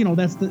 or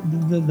that's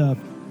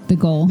the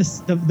goal,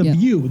 the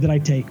view that I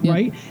take,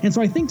 right? And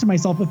so I think to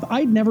myself, if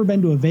I'd never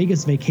been to a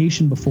Vegas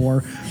vacation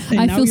before,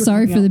 I feel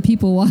sorry for the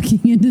people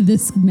walking into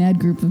this mad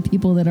group of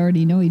people that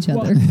already know each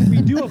other. Well,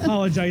 we do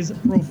apologize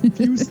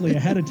profusely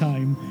ahead of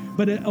time,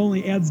 but it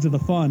only adds to the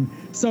fun.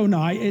 So no,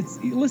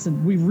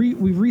 listen, we've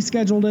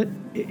rescheduled it.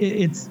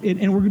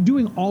 And we're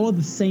doing all of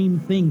the same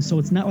things, so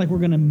it's not like we're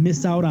going to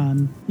miss out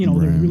on the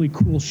really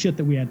cool shit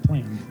that we had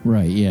planned.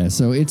 Right. Yeah.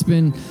 So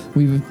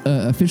we've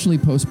officially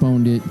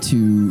postponed it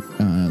to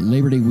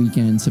Labor Day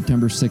weekend,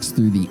 September 6th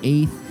through the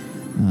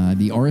 8th.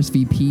 The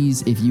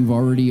RSVPs, if you've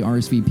already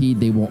RSVP'd,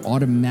 they will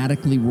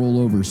automatically roll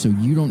over, so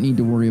you don't need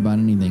to worry about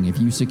anything. If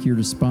you secured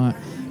a spot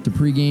to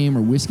pregame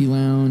or whiskey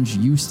lounge,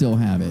 you still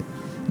have it.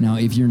 Now,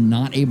 if you're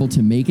not able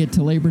to make it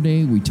to Labor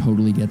Day, we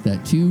totally get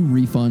that too.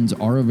 Refunds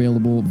are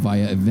available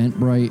via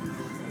Eventbrite,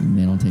 and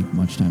they don't take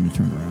much time to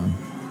turn around.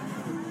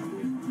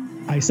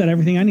 I said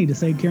everything I need to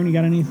say. Karen, you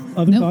got any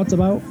other thoughts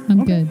about?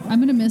 I'm good. I'm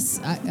going to miss,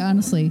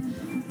 honestly,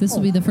 this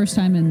will be the first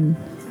time in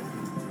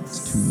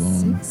it's too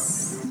long.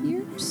 6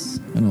 years?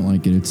 I don't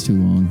like it. It's too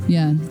long.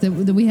 Yeah, that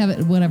we have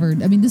it, whatever.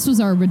 I mean, this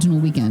was our original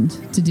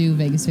weekend to do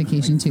Vegas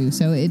Vacation too,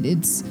 so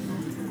it's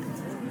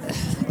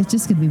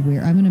just going to be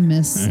weird. I'm going to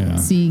miss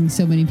seeing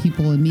so many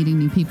people and meeting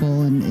new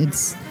people,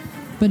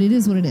 but it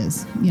is what it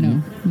is.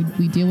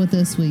 We deal with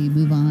this, we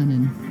move on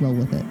and roll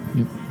with it.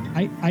 Yep.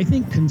 I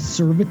think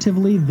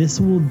conservatively, this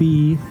will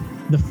be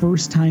the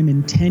first time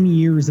in 10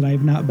 years that I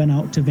have not been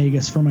out to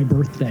Vegas for my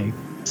birthday.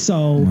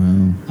 So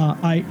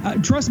I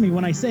trust me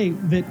when I say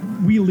that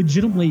we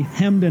legitimately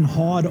hemmed and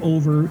hawed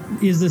over,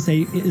 is this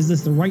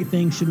the right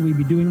thing? Should we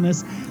be doing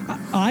this?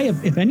 I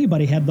have, if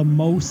anybody, had the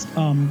most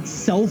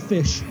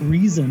selfish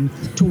reason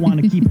to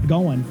want to keep it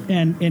going.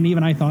 And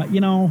even I thought,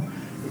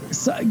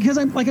 because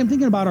I'm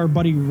thinking about our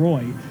buddy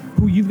Roy,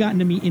 who you've gotten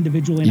to meet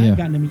individually and I've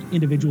gotten to meet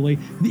individually.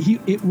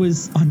 It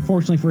was,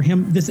 unfortunately for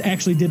him, this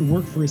actually did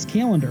work for his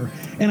calendar.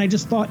 And I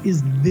just thought,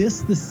 is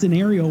this the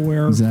scenario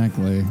where...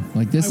 Exactly.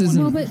 Like, this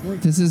isn't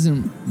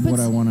what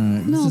I want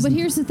to... No, but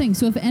here's the thing.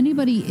 So if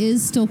anybody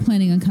is still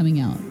planning on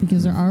coming out,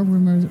 because there are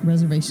room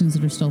reservations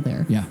that are still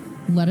there. Yeah.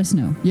 Let us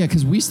know. Yeah,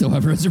 because we still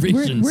have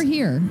reservations. We're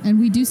here, and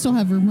we do still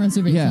have room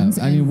reservations.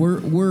 Yeah, I mean,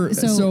 we're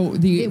so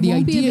the it won't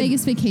idea, be a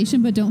Vegas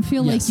vacation, but don't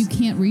feel like you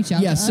can't reach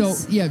out to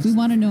us. We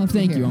want to know if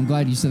thank you. I'm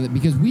glad you said that,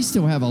 because we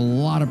still have a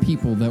lot of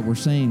people that were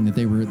saying that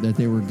they were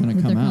going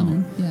to come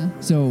out. Yeah.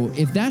 So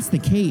if that's the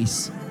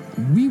case,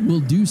 we will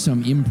do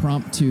some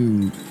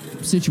impromptu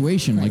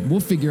situation. Like,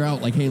 we'll figure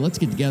out, like, hey, let's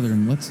get together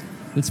and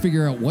let's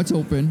figure out what's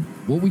open,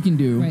 what we can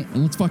do,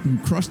 and let's fucking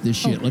crush this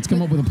shit. Let's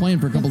come up with a plan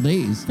for a couple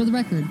days. For the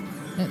record,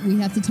 we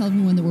have to tell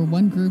everyone that we're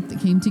one group that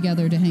came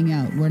together to hang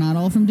out. We're not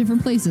all from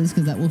different places,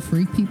 because that will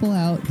freak people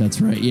out.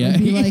 That's right. Yeah.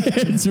 Be like,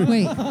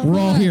 wait, we're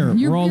all here.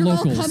 We're all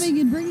locals. All coming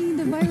and bringing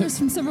the virus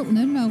from several.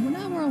 No.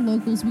 We're all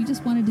locals. We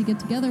just wanted to get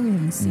together. We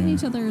haven't seen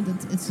each other.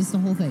 It's just a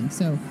whole thing.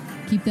 So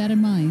keep that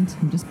in mind.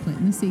 I'm just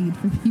planting the seed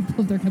for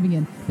people if they're coming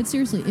in. But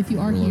seriously, if you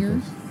are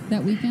here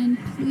that weekend,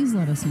 please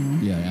let us know.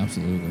 Yeah,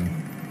 absolutely.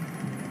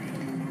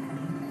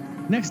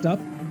 Next up,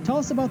 tell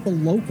us about the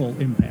local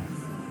impact.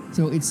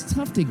 So it's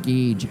tough to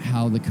gauge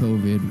how the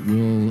COVID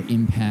will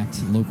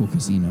impact local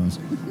casinos.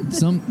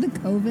 The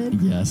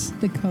COVID? Yes.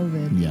 The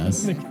COVID.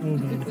 Yes. The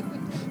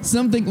COVID.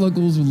 Some think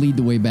locals will lead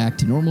the way back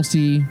to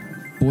normalcy.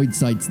 Boyd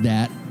cites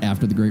that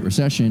after the Great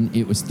Recession,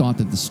 it was thought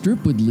that the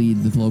Strip would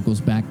lead the locals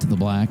back to the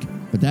black,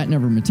 but that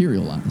never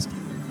materialized.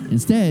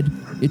 Instead,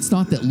 it's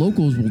thought that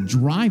locals will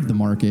drive the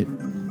market,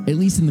 at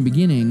least in the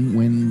beginning,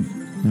 when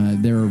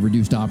there are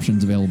reduced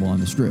options available on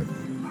the Strip.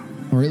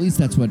 Or at least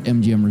that's what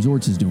MGM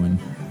Resorts is doing.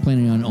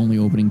 planning on only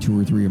opening 2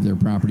 or 3 of their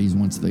properties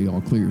once the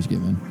all clear is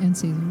given. And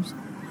Caesars.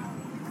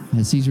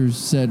 Has Caesars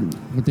said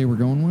what they were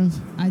going with?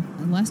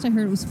 Last I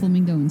heard it was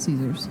Flamingo and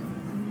Caesars.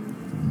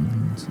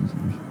 Caesars.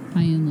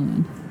 High end, low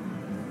end.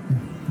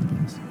 I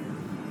guess.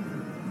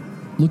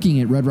 Looking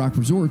at Red Rock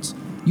Resorts,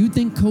 you'd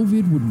think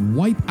COVID would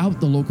wipe out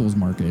the locals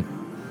market.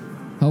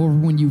 However,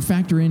 when you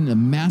factor in the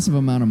massive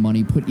amount of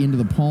money put into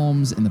the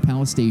Palms and the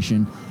Palace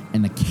Station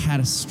and the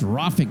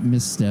catastrophic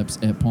missteps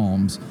at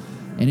Palms,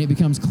 and it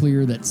becomes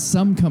clear that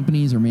some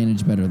companies are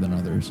managed better than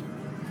others.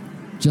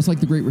 Just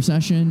like the Great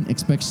Recession,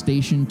 expect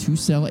Station to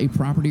sell a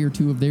property or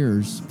 2 of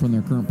theirs from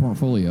their current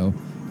portfolio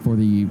for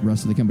the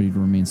rest of the company to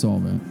remain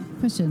solvent.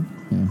 Question.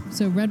 Yeah.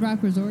 So Red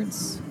Rock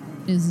Resorts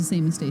is the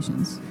same as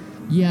Stations.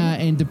 Yeah,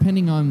 and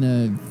depending on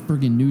the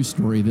friggin' news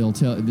story, they'll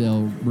do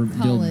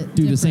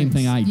the same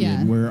thing I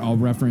did, where I'll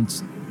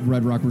reference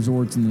Red Rock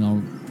Resorts and then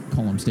I'll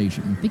call them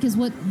Station. Because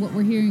what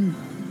we're hearing,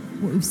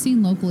 what we've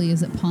seen locally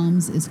is that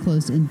Palms is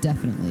closed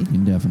indefinitely.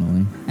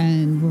 Indefinitely.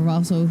 And we've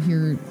also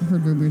heard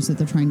rumors that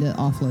they're trying to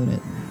offload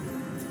it.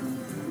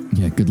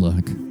 Yeah, good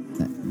luck.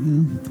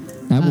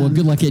 Well,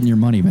 good luck getting your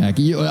money back.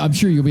 I'm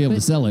sure you'll be able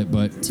to sell it,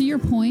 but... To your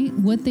point,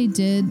 what they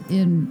did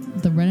in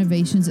the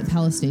renovations at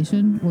Palace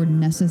Station were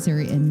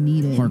necessary and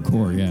needed.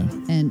 Hardcore, yeah.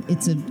 And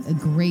it's a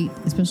great,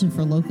 especially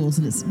for locals,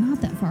 and it's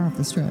not that far off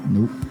the strip.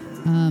 Nope.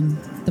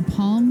 The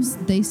Palms,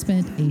 they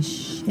spent a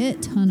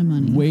shit ton of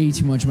money. Way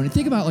too much money.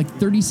 Think about like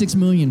 $36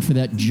 million for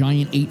that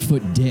giant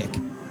 8-foot dick.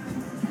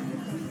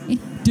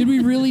 Did we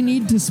really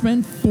need to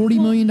spend $40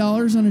 million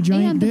on a giant dick?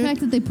 And the fact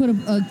that they put a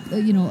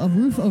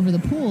roof over the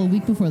pool a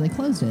week before they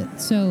closed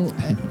it. So,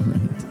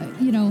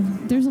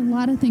 there's a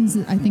lot of things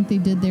that I think they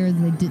did there that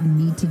they didn't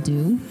need to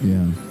do.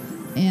 Yeah.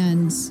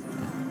 And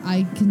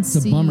I can see...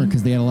 It's a bummer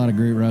because they had a lot of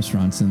great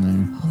restaurants in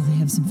there. Oh, they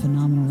have some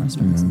phenomenal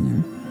restaurants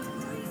in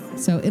there.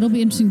 So it'll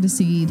be interesting to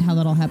see how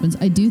that all happens.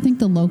 I do think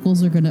the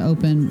locals are going to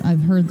open.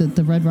 I've heard that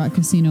the Red Rock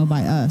Casino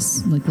by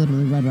us, like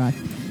literally Red Rock,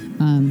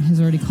 has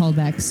already called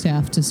back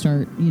staff to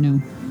start,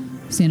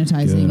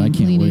 sanitizing and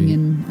cleaning wait.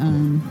 and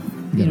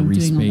doing all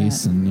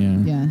that.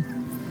 And yeah.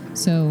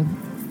 So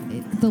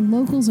the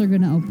locals are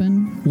going to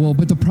open. Well,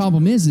 but the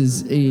problem is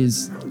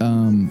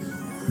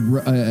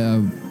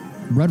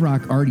Red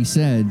Rock already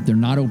said they're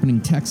not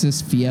opening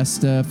Texas,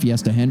 Fiesta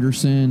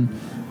Henderson,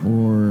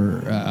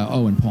 or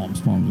and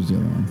Palms. Palms was the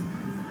other one.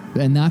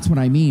 And that's what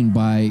I mean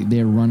by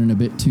they're running a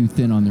bit too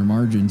thin on their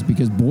margins,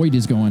 because Boyd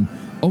is going,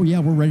 oh yeah,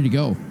 we're ready to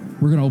go.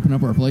 We're going to open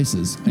up our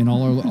places. And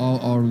all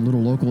our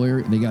little local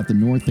area, they got the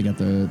north, they got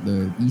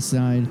the east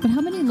side. But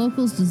how many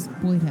locals does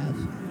Boyd have?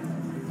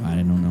 I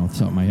don't know off the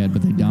top of my head,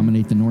 but they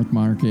dominate the north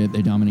market.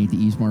 They dominate the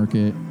east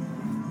market.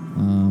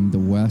 The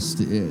west,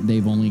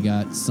 they've only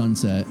got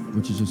Sunset,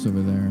 which is just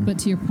over there. But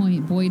to your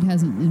point, Boyd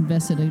hasn't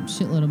invested a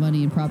shitload of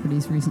money in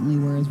properties recently,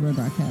 whereas Red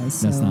Rock has.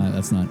 So.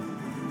 That's not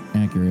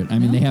accurate. I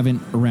mean, they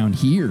haven't around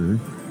here,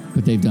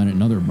 but they've done it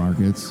in other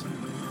markets.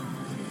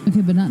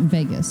 Okay, but not in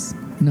Vegas.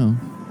 No.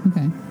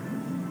 Okay.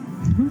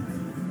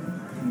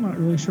 I'm not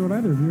really sure what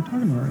either of you are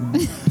talking about right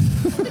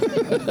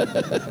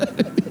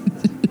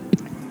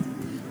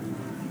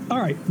now.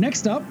 All right,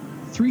 next up,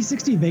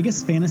 360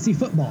 Vegas Fantasy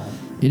Football.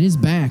 It is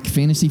back,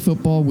 Fantasy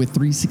Football with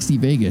 360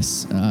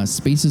 Vegas.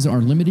 Spaces are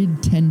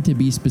limited, tend to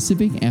be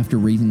specific after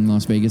Raising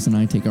Las Vegas and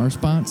I take our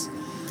spots.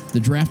 The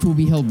draft will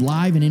be held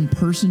live and in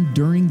person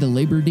during the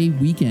Labor Day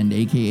weekend,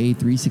 a.k.a.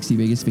 360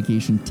 Vegas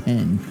Vacation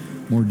 10.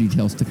 More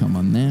details to come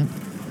on that.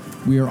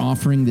 We are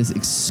offering this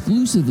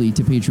exclusively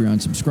to Patreon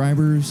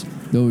subscribers.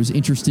 Those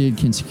interested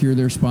can secure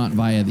their spot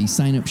via the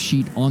sign-up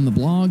sheet on the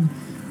blog.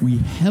 We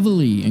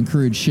heavily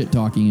encourage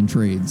shit-talking and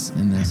trades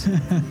in this.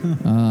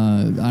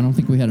 I don't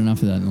think we had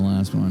enough of that in the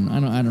last one.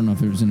 I don't know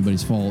if it was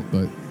anybody's fault,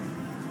 but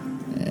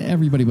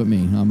everybody but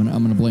me. I'm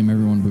gonna blame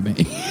everyone but me.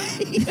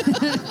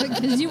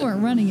 Because you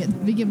weren't running it to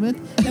begin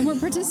with and weren't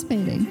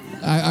participating.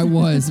 I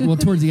was. Well,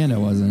 towards the end I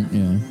wasn't,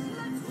 yeah.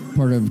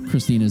 Part of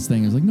Christina's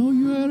thing is like, no,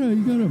 you got it.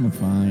 I'm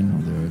fine.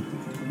 I'll do it.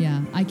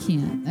 Yeah, I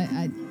can't.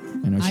 I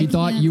know. She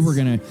thought you were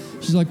going to.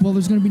 She's like, well,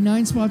 there's going to be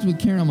 9 spots with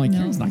Karen. I'm like, no,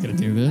 Karen's not going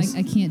to do this.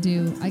 I can't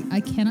do.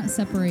 I cannot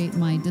separate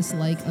my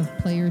dislike of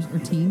players or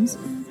teams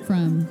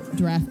from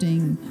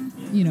drafting,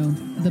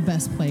 the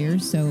best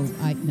players. So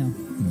no.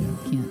 Yeah.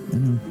 Can't. I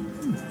know.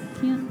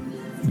 Can't.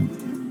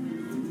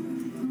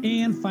 Yeah.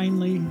 And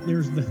finally,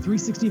 there's the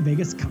 360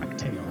 Vegas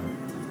Cocktail.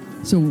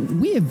 So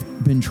we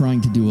have been trying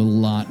to do a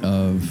lot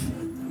of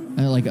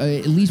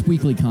at least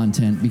weekly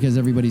content because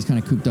everybody's kind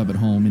of cooped up at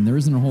home and there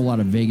isn't a whole lot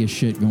of Vegas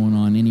shit going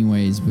on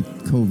anyways with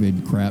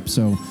COVID crap.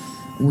 So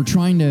we're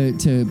trying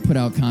to put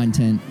out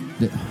content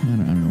that I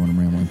don't know what I'm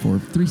rambling for.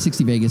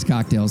 360 Vegas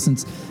Cocktails,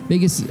 since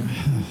Vegas.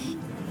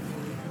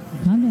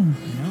 Calm down.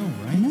 I know,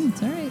 right? I know,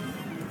 it's all right.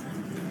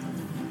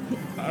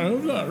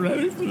 I'm not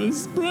ready for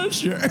this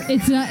pressure.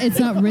 It's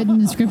not written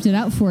and scripted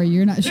out for you.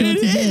 You're not sure what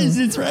to do. It is.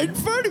 It's right in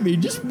front of me.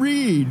 Just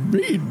read,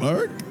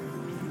 Mark.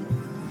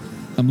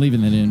 I'm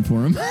leaving that in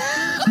for him.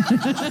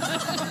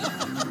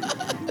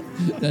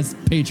 That's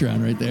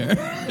Patreon right there.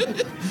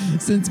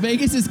 Since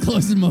Vegas is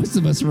closing most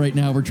of us right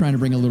now, we're trying to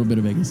bring a little bit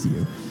of Vegas to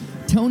you.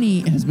 Tony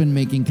has been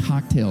making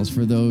cocktails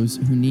for those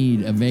who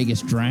need a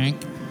Vegas drink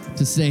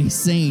to stay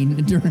sane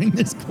during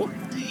this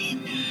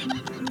quarantine.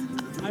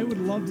 I would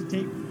love to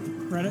take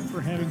credit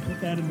for having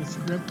put that in the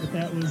script, but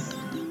that was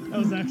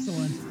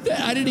excellent.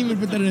 I didn't even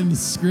put that in the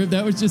script.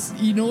 That was just,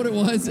 you know what it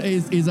was?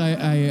 Is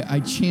I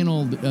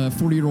channeled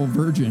 40-year-old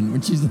virgin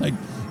when she's like,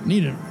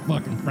 need a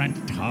fucking French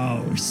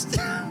toast.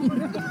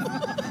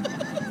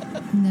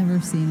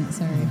 Never seen it.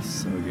 Sorry.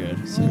 So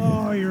good. So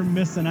Oh, you're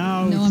missing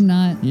out. No, I'm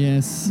not.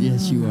 Yes,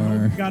 you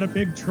are. Got a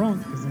big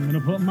trunk because I'm going to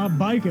put my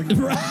bike in.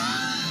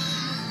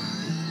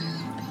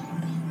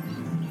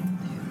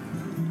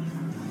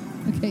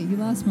 Okay, you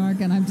lost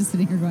Mark, and I'm just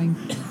sitting here going,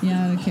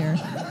 yeah, I don't care.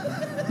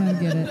 I don't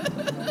get it.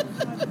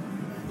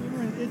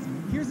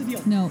 Here's the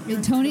deal. No,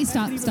 Tony,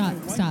 stop. You got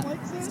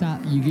it. Not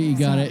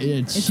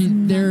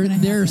gonna there are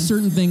happen.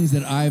 certain things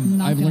that I've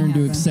Not gonna learned to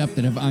happen. accept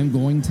that if I'm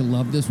going to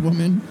love this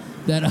woman,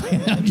 that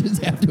I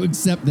just have to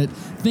accept that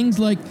things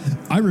like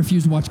I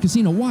refuse to watch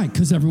Casino. Why?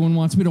 Because everyone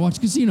wants me to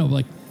watch Casino.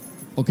 Like,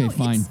 okay,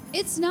 fine.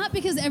 It's not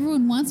because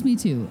everyone wants me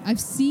to.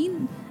 I've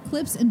seen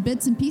clips and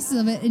bits and pieces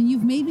of it, and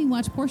you've made me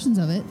watch portions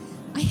of it.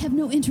 I have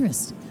no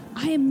interest.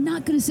 I am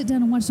not going to sit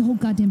down and watch the whole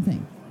goddamn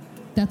thing.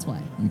 That's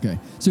why. Okay.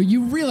 So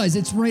you realize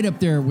it's right up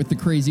there with the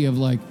crazy of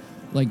like,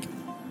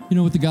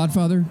 with The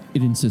Godfather,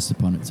 it insists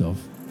upon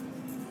itself.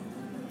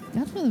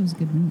 Godfather was a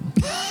good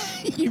movie.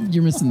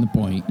 You're missing the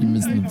point. You're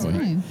missing the point.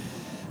 Fine.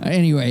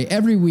 Anyway,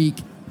 every week,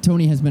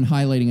 Tony has been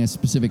highlighting a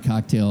specific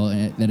cocktail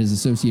that is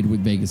associated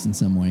with Vegas in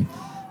some way.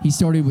 He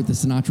started with the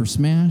Sinatra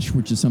Smash,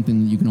 which is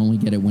something that you can only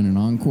get at Wynn and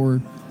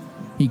Encore.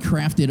 He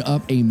crafted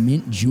up a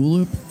mint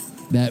julep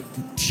that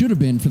should have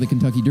been for the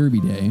Kentucky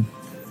Derby Day.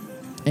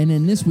 And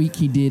then this week,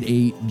 he did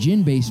a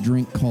gin-based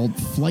drink called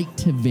Flight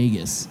to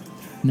Vegas.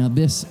 Now,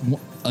 this,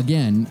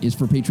 again, is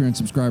for Patreon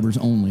subscribers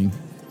only.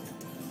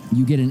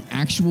 You get an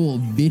actual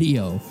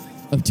video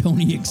of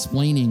Tony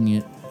explaining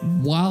it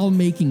while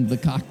making the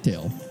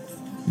cocktail.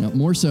 Now,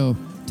 more so,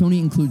 Tony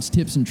includes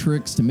tips and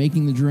tricks to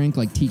making the drink,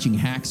 like teaching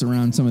hacks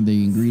around some of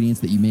the ingredients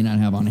that you may not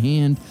have on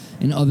hand,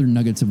 and other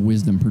nuggets of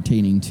wisdom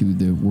pertaining to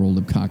the world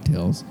of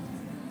cocktails.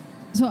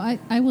 So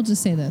I will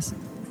just say this.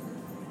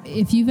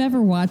 If you've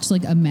ever watched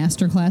like a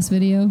masterclass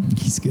video,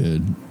 he's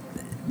good.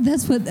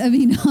 That's what, I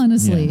mean,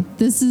 honestly, Yeah.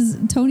 This is,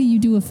 Tony, you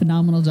do a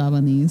phenomenal job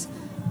on these.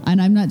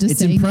 And I'm not just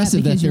saying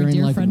impressive that because that you're they're a in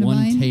dear like friend of one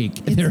mine. take.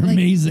 It's They're like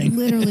amazing.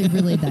 Literally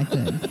really that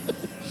good.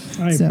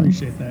 I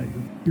appreciate that.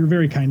 You're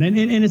very kind. And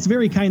it's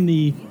very kind,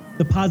 the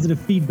positive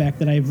feedback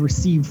that I've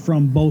received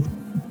from both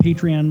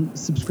Patreon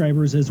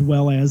subscribers as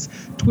well as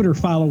Twitter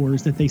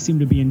followers, that they seem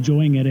to be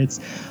enjoying it.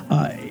 It's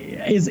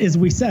as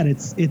we said,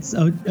 it's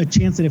a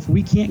chance that if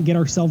we can't get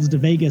ourselves to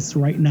Vegas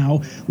right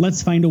now,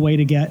 let's find a way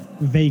to get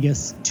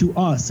Vegas to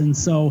us. And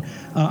so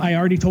I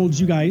already told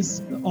you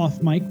guys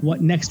off mic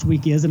what next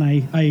week is, and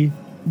I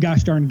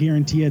gosh darn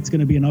guarantee it's going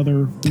to be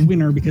another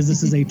winner, because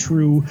this is a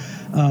true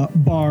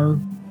bar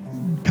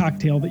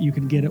cocktail that you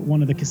can get at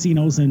one of the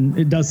casinos, and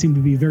it does seem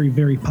to be very,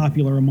 very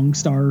popular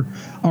amongst our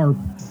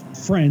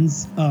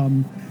friends.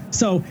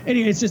 So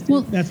anyway, it's just,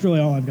 that's really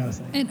all I've got to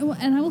say.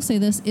 And I will say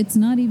this, it's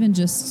not even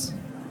just,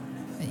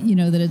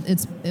 that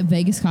it's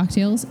Vegas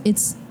cocktails.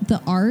 It's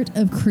the art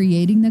of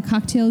creating the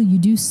cocktail. You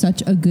do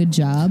such a good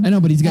job. I know,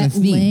 but he's got a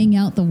theme. Laying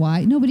out the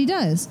why. No, but he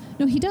does.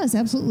 No, he does,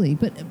 absolutely.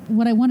 But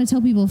what I want to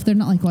tell people, if they're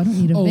not like, well, I don't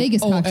need a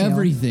Vegas cocktail.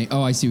 Everything.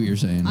 Oh, I see what you're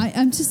saying.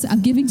 I'm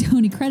giving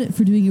Tony credit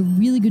for doing a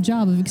really good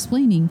job of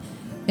explaining,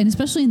 and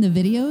especially in the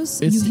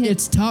videos.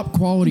 It's top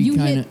quality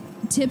kind of. You hit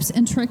tips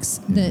and tricks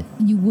that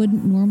you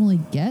wouldn't normally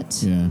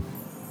get. Yeah.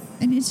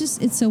 And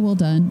it's so well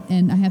done.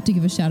 And I have to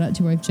give a shout out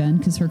to wife Jen,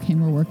 because her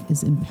camera work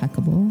is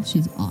impeccable.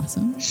 She's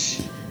awesome.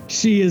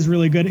 She is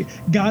really good.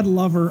 God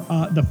love her.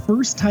 The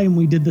first time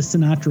we did the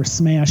Sinatra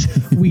Smash,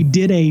 we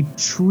did a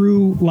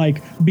true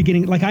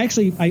beginning. Like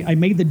I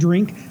made the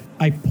drink,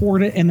 I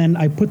poured it, and then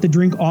I put the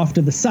drink off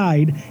to the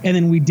side, and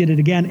then we did it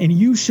again. And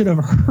you should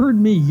have heard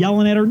me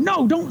yelling at her,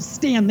 "No, don't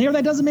stand there.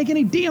 That doesn't make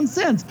any damn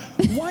sense.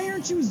 Why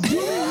aren't you zooming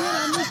in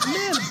on this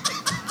mint?"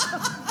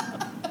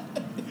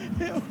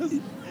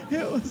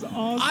 It was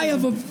awesome. I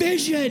have a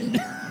vision.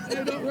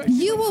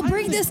 You will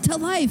bring this to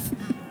life.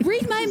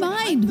 Read my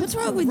mind. What's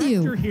wrong with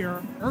you? Here.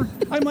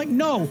 I'm like,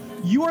 no,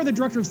 you are the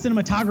director of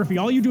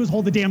cinematography. All you do is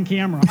hold the damn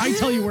camera. I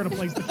tell you where to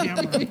place the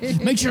camera.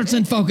 Make sure it's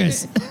in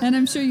focus. And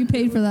I'm sure you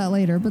paid for that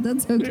later, but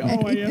that's okay.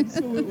 Oh, I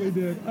absolutely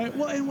did.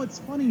 And what's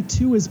funny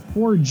too is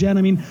poor Jen.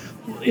 I mean,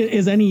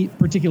 as any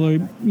particular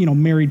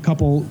married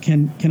couple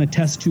can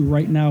attest to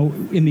right now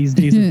in these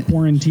days of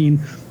quarantine,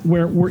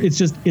 where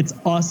it's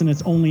us and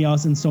it's only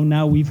us, and so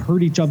now we've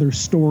heard each other's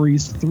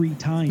stories 3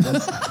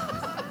 times.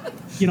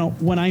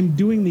 When I'm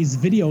doing these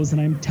videos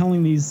and I'm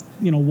telling these,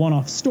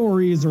 one-off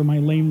stories or my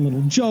lame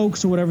little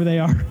jokes or whatever they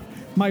are,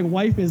 my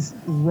wife is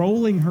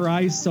rolling her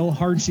eyes so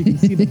hard she can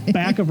see the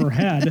back of her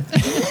head,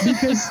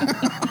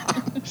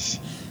 because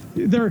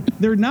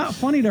they're not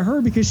funny to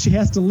her because she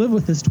has to live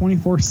with this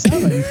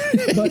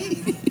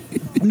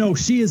 24/7. No,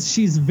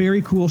 she's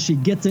very cool. She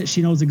gets it.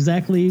 She knows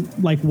exactly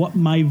like what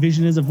my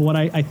vision is of what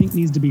I think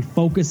needs to be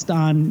focused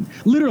on,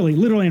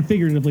 literally and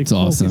figuratively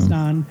focused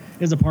on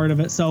as a part of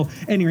it. So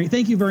anyway,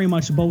 thank you very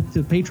much both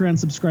to Patreon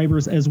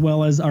subscribers as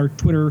well as our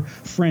Twitter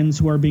friends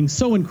who are being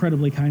so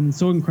incredibly kind and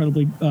so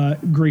incredibly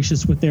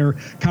gracious with their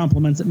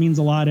compliments. It means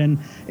a lot.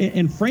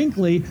 And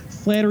frankly,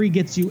 flattery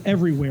gets you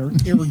everywhere.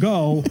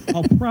 Ergo,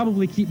 I'll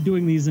probably keep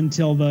doing these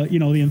until the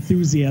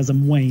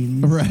enthusiasm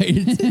wanes.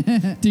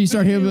 Right. Do you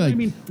start hearing like? I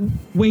mean,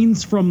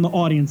 wanes from the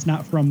audience,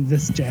 not from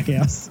this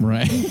jackass.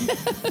 Right.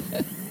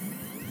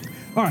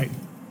 All right,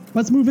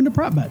 let's move into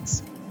prop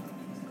bets.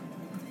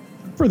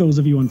 For those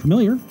of you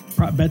unfamiliar,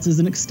 prop bets is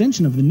an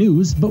extension of the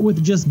news, but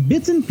with just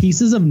bits and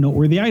pieces of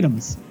noteworthy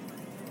items.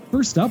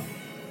 First up,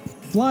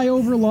 Fly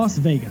Over Las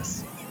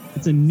Vegas.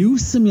 It's a new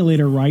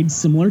simulator ride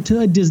similar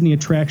to a Disney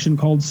attraction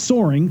called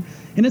Soaring,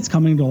 and it's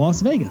coming to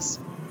Las Vegas.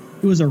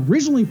 It was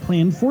originally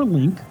planned for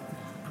Link,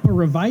 but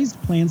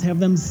revised plans have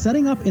them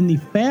setting up in the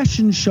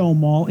Fashion Show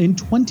Mall in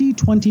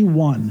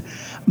 2021.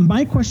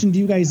 My question to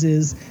you guys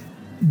is,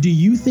 do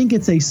you think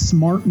it's a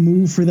smart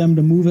move for them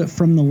to move it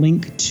from the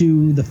Link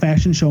to the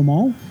Fashion Show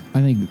Mall?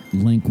 I think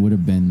Link would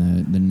have been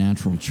the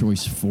natural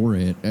choice for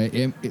it.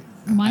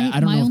 My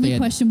only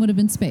question would have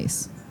been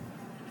space.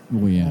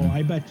 Well, yeah. Oh,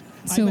 I bet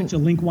you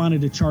Link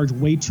wanted to charge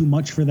way too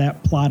much for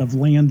that plot of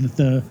land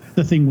that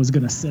the thing was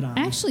going to sit on.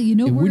 Actually,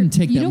 it wouldn't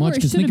take that much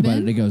because think about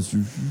it. It goes.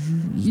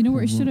 You know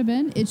where it should have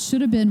been? It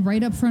should have been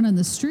right up front on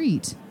the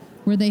street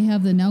where they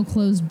have the now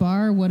closed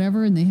bar,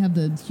 whatever, and they have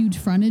the huge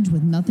frontage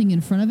with nothing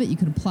in front of it. You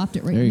could have plopped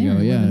it right there. There you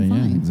go. Yeah,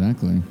 fine.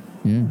 Exactly.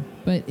 Yeah.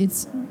 But do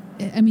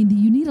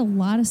you need a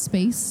lot of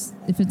space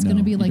if it's going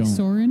to be like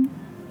Soarin'?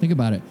 Think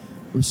about it.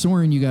 With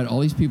Soarin', you got all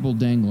these people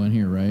dangling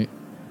here, right?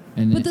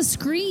 But the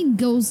screen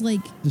goes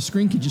like... The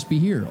screen could just be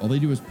here. All they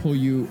do is pull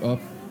you up.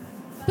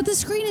 But the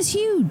screen is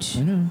huge.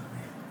 I know.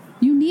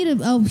 You need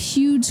a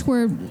huge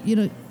square,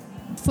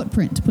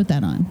 footprint to put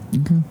that on.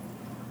 Okay.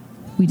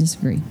 We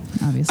disagree,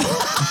 obviously.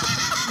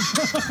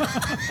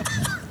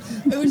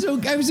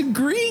 I was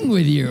agreeing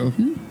with you.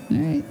 All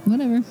right,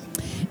 whatever.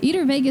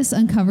 Eater Vegas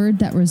uncovered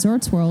that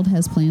Resorts World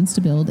has plans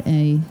to build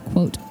a,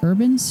 quote, I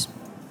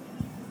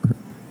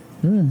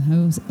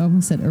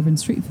almost said urban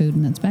street food,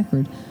 and that's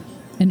backward.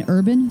 An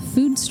urban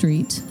food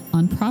street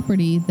on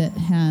property that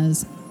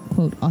has,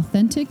 quote,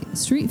 authentic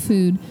street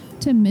food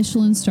to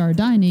Michelin star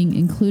dining,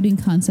 including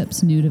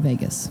concepts new to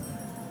Vegas.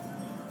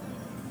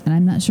 And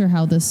I'm not sure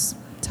how this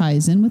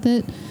ties in with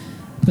it,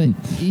 but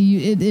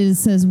it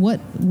says what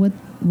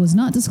was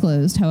not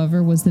disclosed,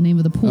 however, was the name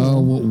of the pool.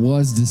 Oh, what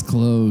was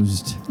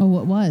disclosed. Oh,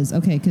 what was?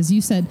 Okay, because you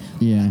said,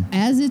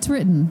 as it's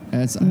written,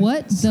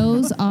 what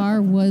those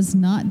are was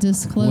not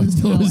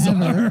disclosed,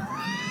 however.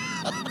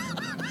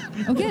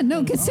 Okay,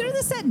 no, consider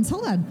the sentence.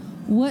 Hold on.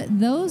 What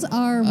those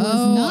are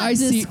was not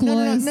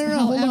disclosed,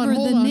 however,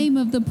 the name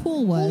of the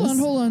pool was.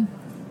 Hold on.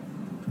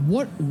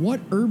 What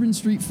urban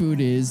street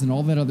food is and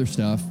all that other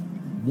stuff,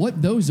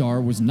 what those are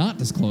was not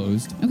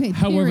disclosed. Okay,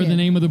 however, the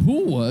name of the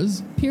pool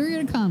was.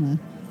 Period or comma.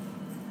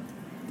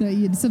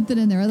 You had something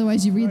in there.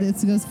 Otherwise, you read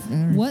this. It goes,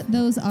 what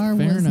those are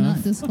was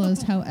not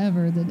disclosed.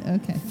 However,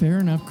 okay. Fair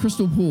enough.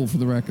 Crystal Pool for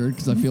the record,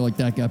 because I feel like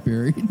that got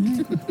buried.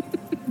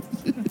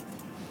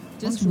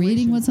 Just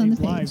reading what's on the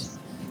page. Lives.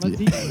 Let's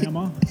eat,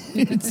 Grandma.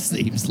 It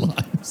saves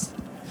lives.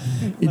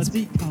 Let's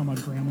eat, Grandma.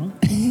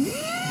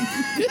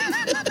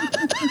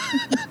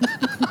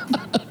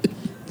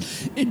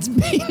 It's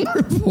being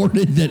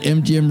reported that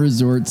MGM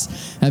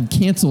Resorts have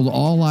canceled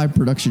all live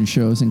production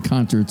shows and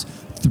concerts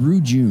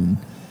through June.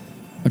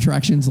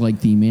 Attractions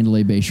like the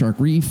Mandalay Bay Shark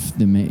Reef,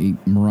 the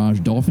Mirage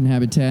Dolphin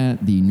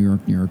Habitat, the New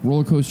York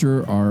roller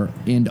coaster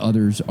and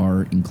others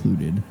are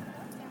included.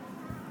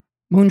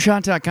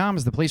 Moonshot.com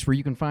is the place where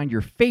you can find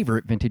your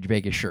favorite vintage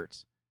Vegas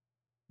shirts.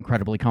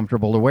 Incredibly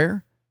comfortable to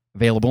wear,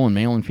 available in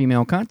male and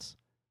female cuts,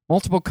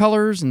 multiple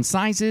colors and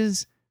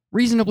sizes,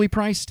 reasonably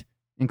priced,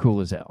 and cool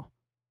as hell.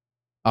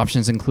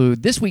 Options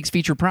include this week's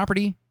featured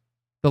property,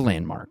 the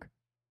Landmark.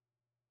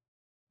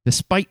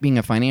 Despite being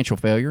a financial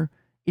failure,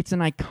 it's an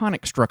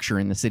iconic structure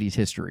in the city's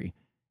history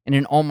and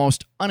an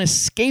almost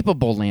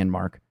unescapable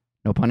landmark,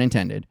 no pun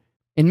intended,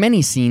 in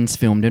many scenes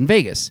filmed in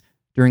Vegas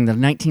during the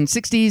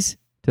 1960s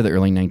to the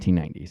early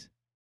 1990s.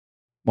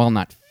 While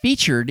not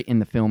featured in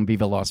the film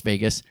Viva Las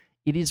Vegas,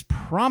 it is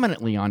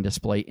prominently on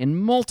display in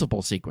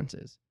multiple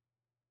sequences.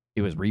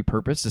 It was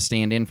repurposed to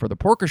stand in for the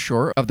pork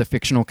ashore of the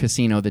fictional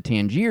casino The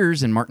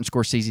Tangiers in Martin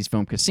Scorsese's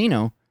film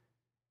Casino,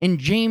 and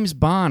James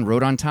Bond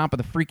rode on top of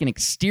the freaking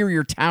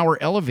exterior tower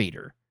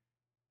elevator.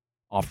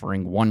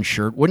 Offering one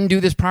shirt wouldn't do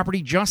this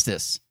property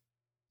justice,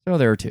 so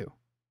there are two.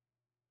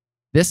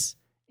 This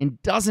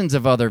and dozens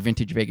of other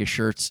vintage Vegas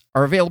shirts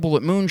are available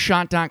at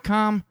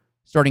moonshot.com,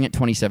 starting at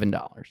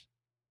 $27.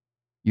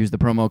 Use the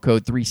promo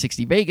code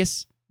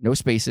 360Vegas, no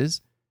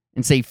spaces,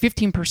 and save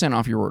 15%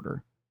 off your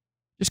order.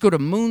 Just go to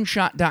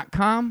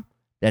moonshot.com,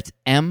 that's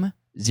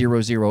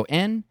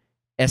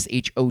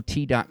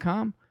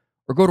MOONSHOT.com,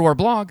 or go to our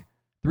blog,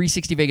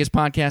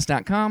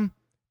 360vegaspodcast.com,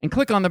 and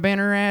click on the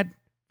banner ad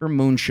for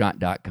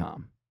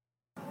moonshot.com.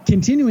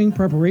 Continuing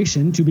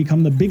preparation to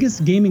become the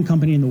biggest gaming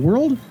company in the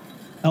world,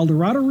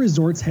 Eldorado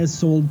Resorts has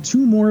sold 2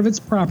 more of its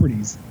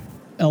properties,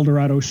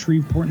 Eldorado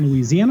Shreveport in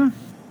Louisiana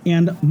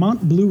and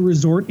Mont Bleu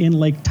Resort in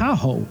Lake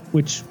Tahoe,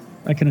 which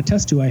I can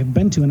attest to, I have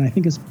been to, and I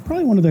think is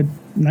probably one of the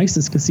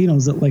nicest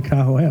casinos that Lake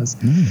Tahoe has.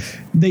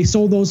 They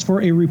sold those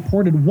for a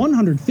reported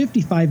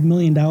 $155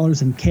 million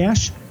in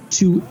cash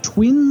to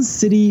Twin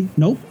City.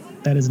 Nope,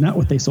 that is not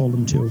what they sold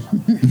them to.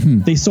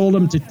 They sold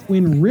them to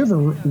Twin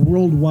River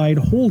Worldwide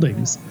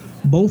Holdings.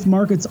 Both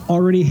markets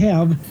already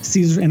have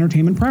Caesars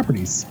Entertainment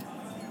properties.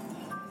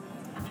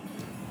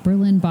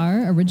 Berlin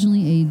Bar,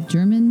 originally a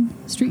German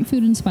street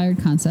food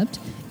inspired concept,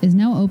 is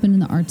now open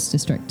in the Arts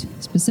District,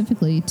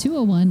 specifically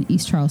 201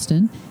 East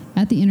Charleston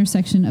at the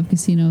intersection of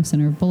Casino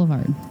Center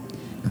Boulevard.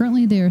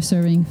 Currently, they are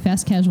serving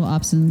fast casual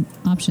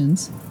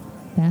options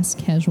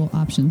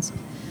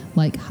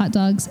like hot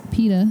dogs,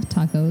 pita,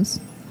 tacos,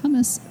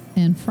 hummus,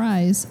 and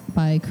fries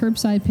by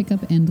curbside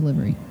pickup and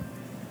delivery.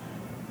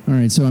 All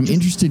right, so I'm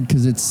interested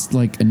because it's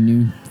like a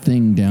new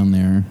thing down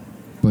there,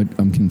 but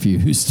I'm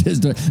confused.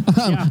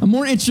 I'm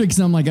more interested because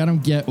I'm like, I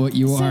don't get what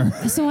you are.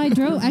 So I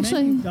drove,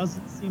 actually. It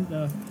doesn't seem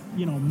to,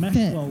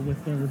 mesh well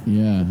with their.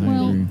 Yeah,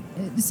 I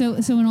agree. So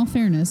in all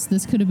fairness,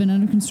 this could have been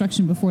under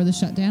construction before the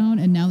shutdown,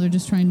 and now they're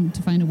just trying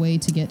to find a way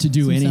to get to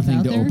do some stuff anything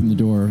out to there. Open the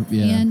door.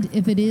 Yeah. And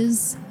if it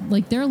is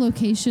like their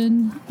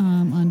location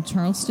on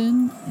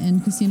Charleston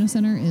and Casino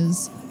Center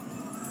is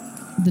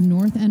the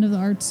north end of the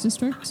Arts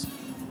District.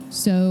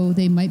 So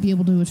they might be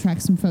able to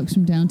attract some folks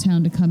from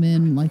downtown to come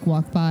in, like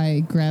walk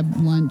by, grab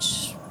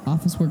lunch,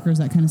 office workers,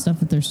 that kind of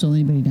stuff, if there's still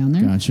anybody down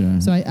there.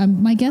 Gotcha. So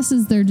my guess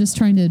is they're just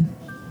trying to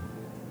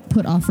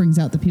put offerings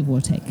out that people will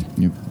take.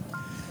 Yep.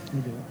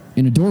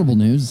 In adorable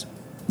news,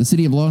 the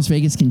city of Las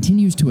Vegas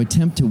continues to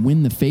attempt to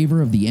win the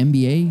favor of the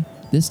NBA,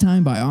 this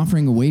time by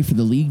offering a way for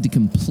the league to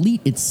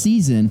complete its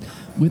season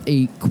with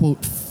a,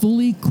 quote,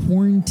 fully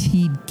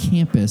quarantined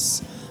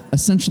campus,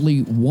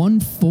 essentially one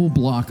full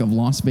block of the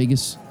Las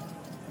Vegas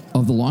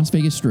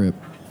Strip,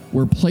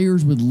 where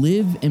players would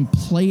live and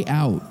play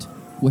out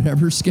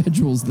whatever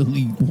schedules the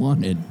league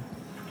wanted.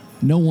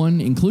 No one,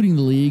 including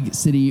the league,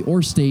 city,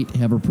 or state,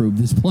 have approved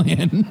this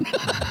plan.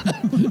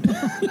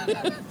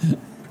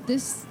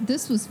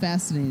 This was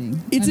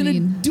fascinating. It's an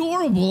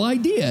adorable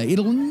idea.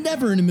 It'll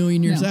never in a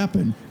million years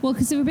happen. Well,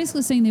 because they were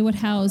basically saying they would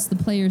house the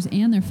players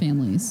and their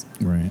families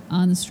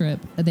on the Strip.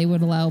 They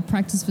would allow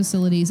practice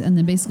facilities and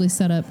then basically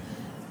set up,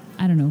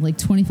 I don't know, like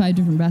 25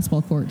 different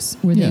basketball courts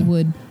where they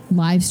would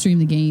live stream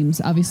the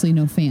games. Obviously,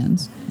 no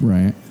fans.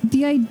 Right.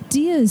 The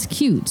idea is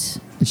cute.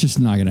 It's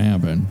just not going to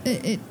happen.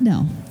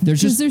 No.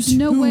 There's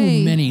too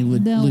many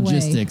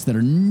logistics that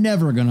are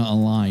never going to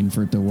align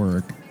for it to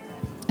work.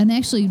 And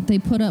they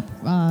put up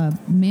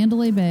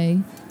Mandalay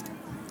Bay,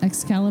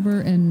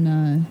 Excalibur,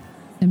 and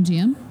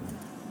MGM.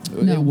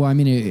 No. Well, I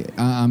mean,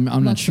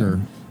 I'm not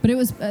sure. But it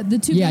was the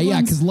two. Yeah, big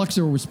ones. because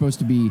Luxor was supposed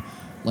to be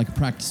like a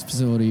practice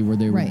facility where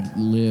they would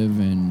live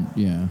and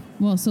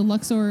Well, so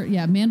Luxor,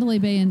 Mandalay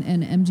Bay and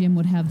MGM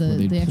would have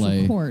the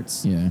actual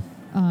courts. Yeah.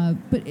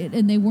 But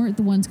they weren't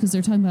the ones because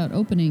they're talking about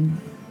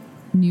opening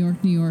New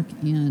York,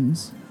 and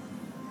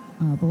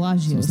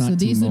Bellagio. So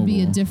these would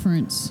be a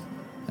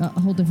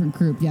whole different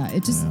group. Yeah,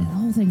 it just the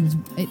whole thing was.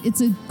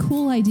 It's a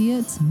cool idea.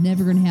 It's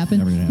never going to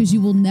happen because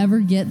you will never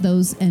get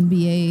those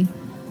NBA.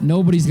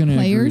 Nobody's going to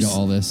agree to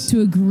all this.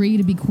 To agree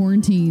to be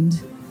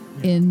quarantined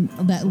in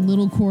that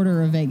little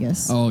quarter of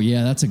Vegas. Oh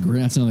yeah, that's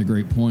another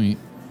great point.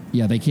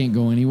 Yeah, they can't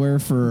go anywhere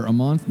for a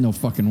month. No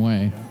fucking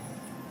way.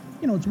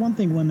 It's one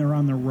thing when they're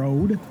on the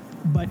road,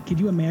 but could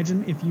you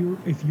imagine if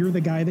you're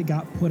the guy that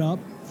got put up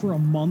for a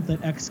month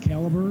at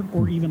Excalibur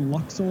or even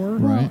Luxor?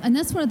 Well, and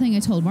that's one thing I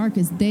told Mark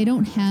is they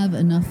don't have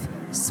enough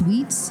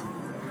suites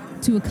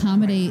to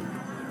accommodate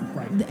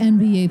the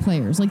NBA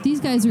players. Like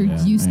these guys are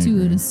used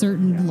to at a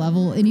certain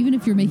level, and even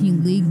if you're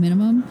making league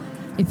minimum,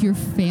 if your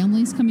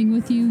family's coming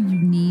with you, you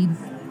need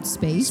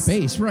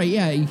space. Right?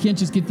 Yeah, you can't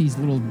just get these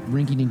little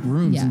rinky-dink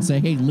rooms and say,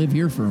 "Hey, live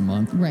here for a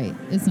month." Right?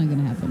 It's not going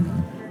to happen.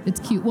 It's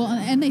cute. Well,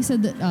 and they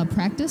said that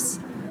practice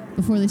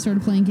before they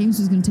started playing games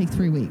was going to take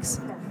 3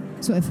 weeks.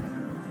 So if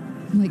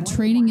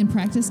training and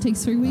practice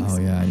takes 3 weeks,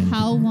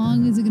 how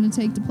long is it going to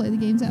take to play the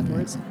games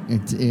afterwards?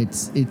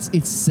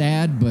 It's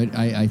sad, but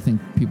I think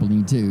people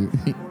need to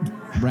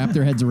wrap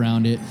their heads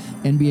around it.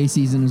 NBA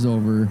season is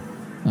over.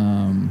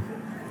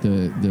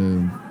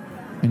 The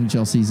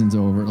NHL season's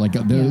over.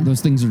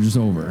 Those things are just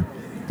over.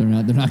 They're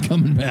not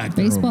coming back.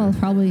 Baseball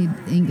probably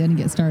ain't going to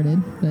get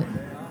started, but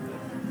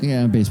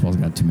yeah, baseball's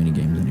got too many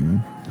games anyway.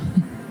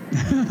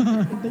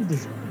 They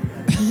deserve it.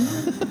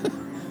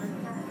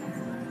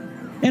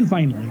 And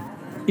finally,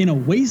 in a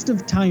waste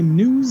of time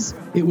news,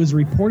 it was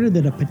reported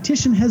that a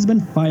petition has been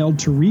filed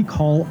to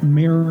recall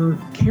Mayor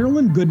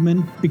Carolyn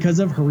Goodman because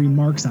of her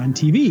remarks on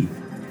TV.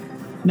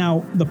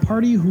 Now, the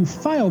party who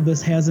filed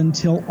this has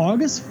until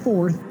August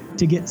 4th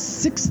to get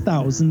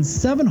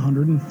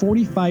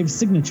 6,745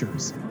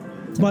 signatures.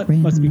 But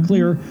let's be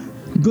clear,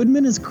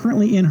 Goodman is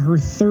currently in her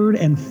third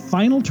and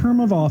final term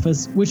of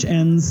office, which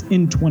ends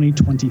in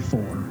 2024.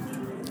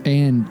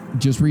 And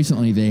just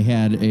recently, they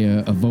had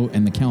a vote,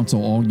 and the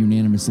council all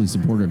unanimously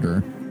supported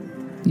her.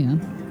 Yeah.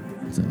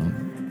 So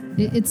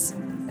It's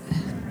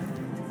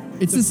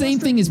the same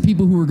thing as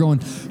people who are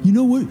going, you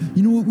know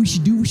what we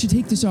should do? We should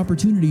take this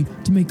opportunity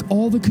to make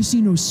all the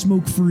casinos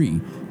smoke free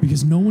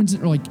because no one's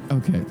like,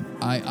 okay,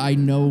 I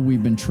know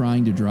we've been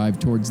trying to drive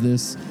towards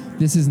this.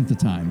 This isn't the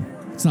time.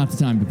 It's not the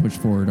time to push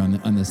forward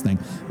on this thing.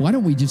 Why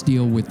don't we just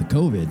deal with the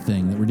COVID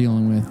thing that we're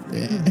dealing with?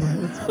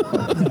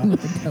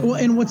 Well,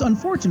 and what's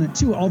unfortunate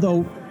too,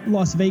 although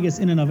Las Vegas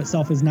in and of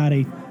itself is not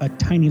a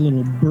tiny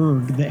little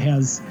burg that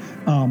has,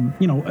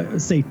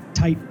 say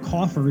tight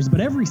coffers, but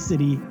every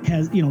city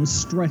has,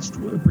 stretched,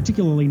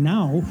 particularly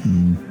now.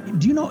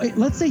 Do you know,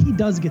 let's say he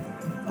does get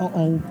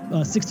all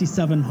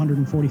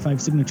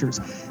 6,745 signatures.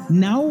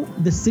 Now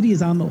the city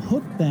is on the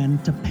hook then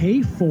to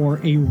pay for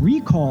a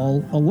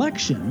recall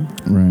election.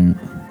 Right.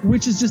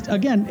 Which is just,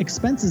 again,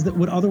 expenses that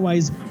would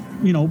otherwise,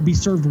 be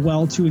served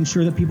well to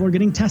ensure that people are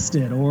getting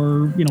tested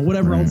or,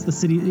 whatever else the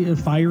city,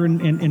 fire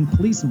and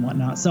police and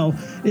whatnot. So,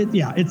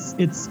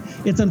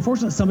 it's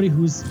unfortunate somebody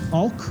who's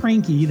all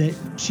cranky that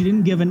she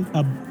didn't give an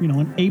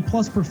A+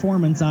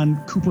 performance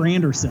on Cooper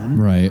Anderson.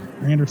 Right.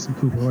 Or Anderson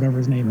Cooper, whatever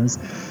his name is.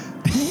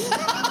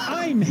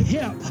 I'm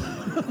hip.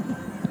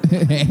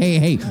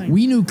 Hey,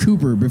 we knew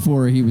Cooper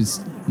before he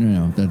was...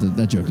 No,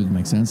 that joke doesn't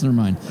make sense. Never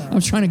mind. I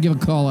was trying to give a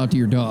call out to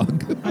your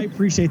dog. I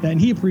appreciate that,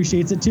 and he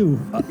appreciates it too.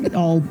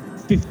 All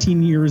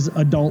 15 years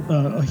adult,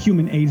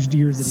 human-aged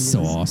years that he is.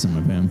 So awesome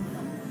of him.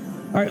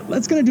 All right,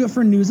 that's going to do it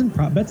for news and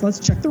prop bets. Let's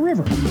check the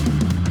river.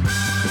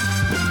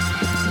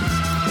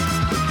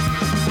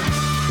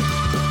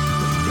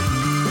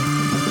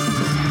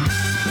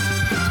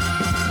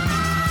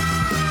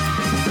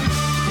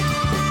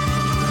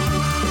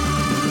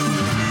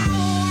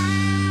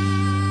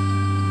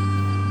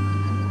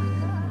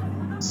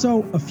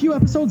 So a few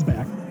episodes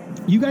back,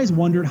 you guys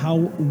wondered how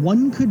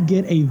one could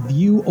get a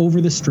view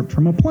over the strip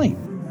from a plane.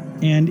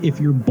 And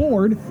if you're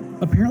bored,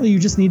 apparently you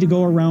just need to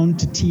go around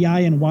to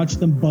TI and watch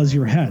them buzz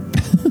your head.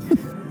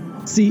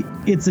 See,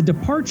 it's a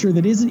departure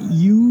that isn't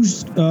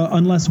used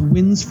unless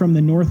winds from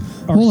the north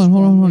are... Hold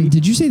on.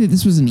 Did you say that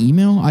this was an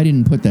email? I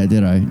didn't put that,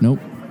 did I? Nope.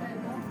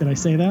 Did I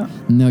say that?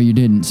 No, you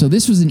didn't. So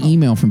this was an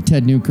email from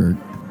Ted Newkirk.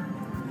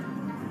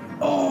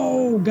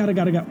 Oh, got it.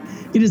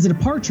 It is a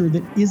departure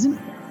that isn't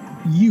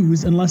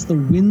used unless the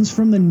winds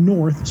from the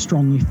north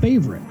strongly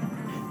favor it.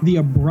 The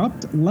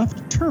abrupt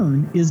left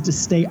turn is to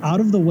stay out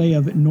of the way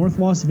of North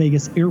Las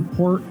Vegas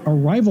airport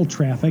arrival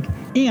traffic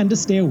and to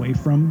stay away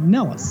from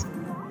Nellis.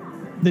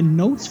 The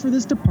notes for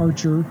this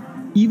departure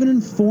even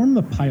inform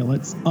the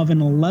pilots of an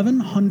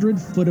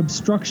 1,100-foot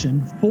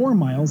obstruction 4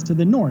 miles to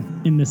the north,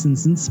 in this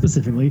instance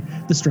specifically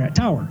the Strat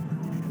Tower.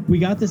 We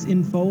got this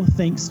info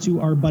thanks to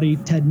our buddy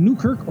Ted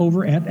Newkirk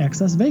over at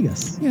Access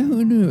Vegas. Yeah,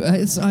 who knew?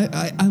 I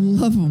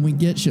love when we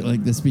get shit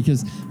like this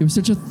because it was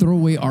such a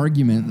throwaway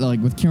argument.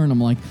 Like with Karen, I'm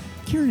like,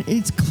 Karen,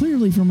 it's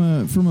clearly from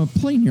a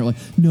plane here. Like,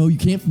 no, you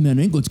can't from that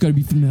angle. It's got to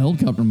be from the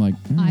helicopter. I'm like,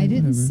 I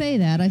didn't say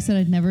that. I said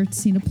I'd never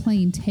seen a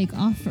plane take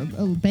off from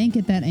a bank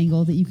at that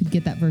angle that you could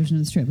get that version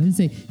of the strip. I didn't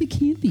say it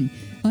can't be.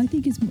 I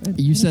think it's.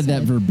 You said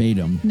that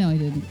verbatim. No, I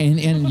didn't.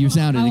 And you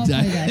sounded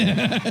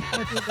exactly.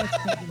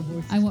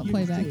 I want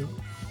playback.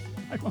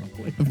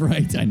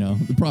 Right, I know.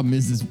 The problem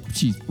is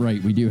she's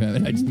right. We do have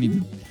it. I just need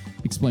to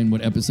explain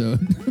what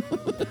episode.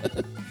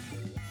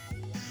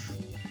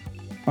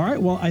 All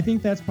right, well, I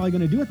think that's probably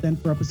going to do it then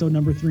for episode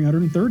number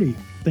 330.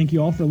 Thank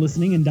you all for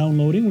listening and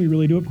downloading. We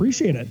really do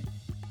appreciate it.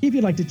 If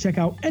you'd like to check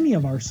out any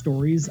of our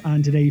stories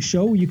on today's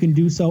show, you can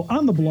do so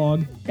on the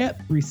blog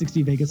at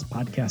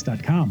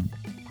 360vegaspodcast.com.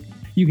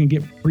 You can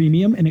get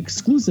premium and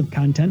exclusive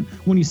content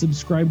when you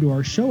subscribe to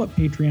our show at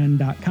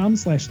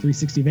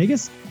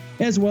patreon.com/360vegas,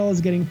 as well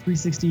as getting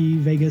 360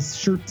 Vegas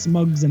shirts,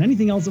 mugs, and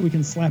anything else that we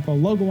can slap a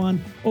logo on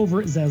over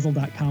at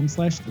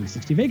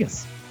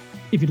Zazzle.com/360Vegas.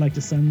 If you'd like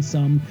to send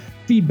some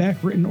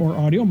feedback, written or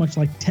audio, much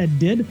like Ted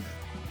did,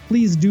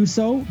 please do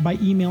so by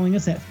emailing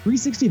us at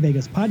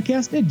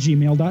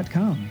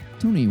 360vegaspodcast@gmail.com.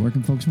 Tony, where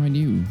can folks find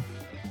you?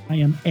 I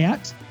am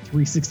at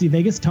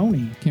 360Vegas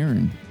Tony.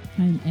 Karen.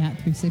 I'm at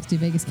 360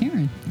 Vegas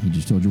Karen. He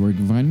just told you where you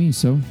can find me,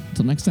 so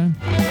until next time.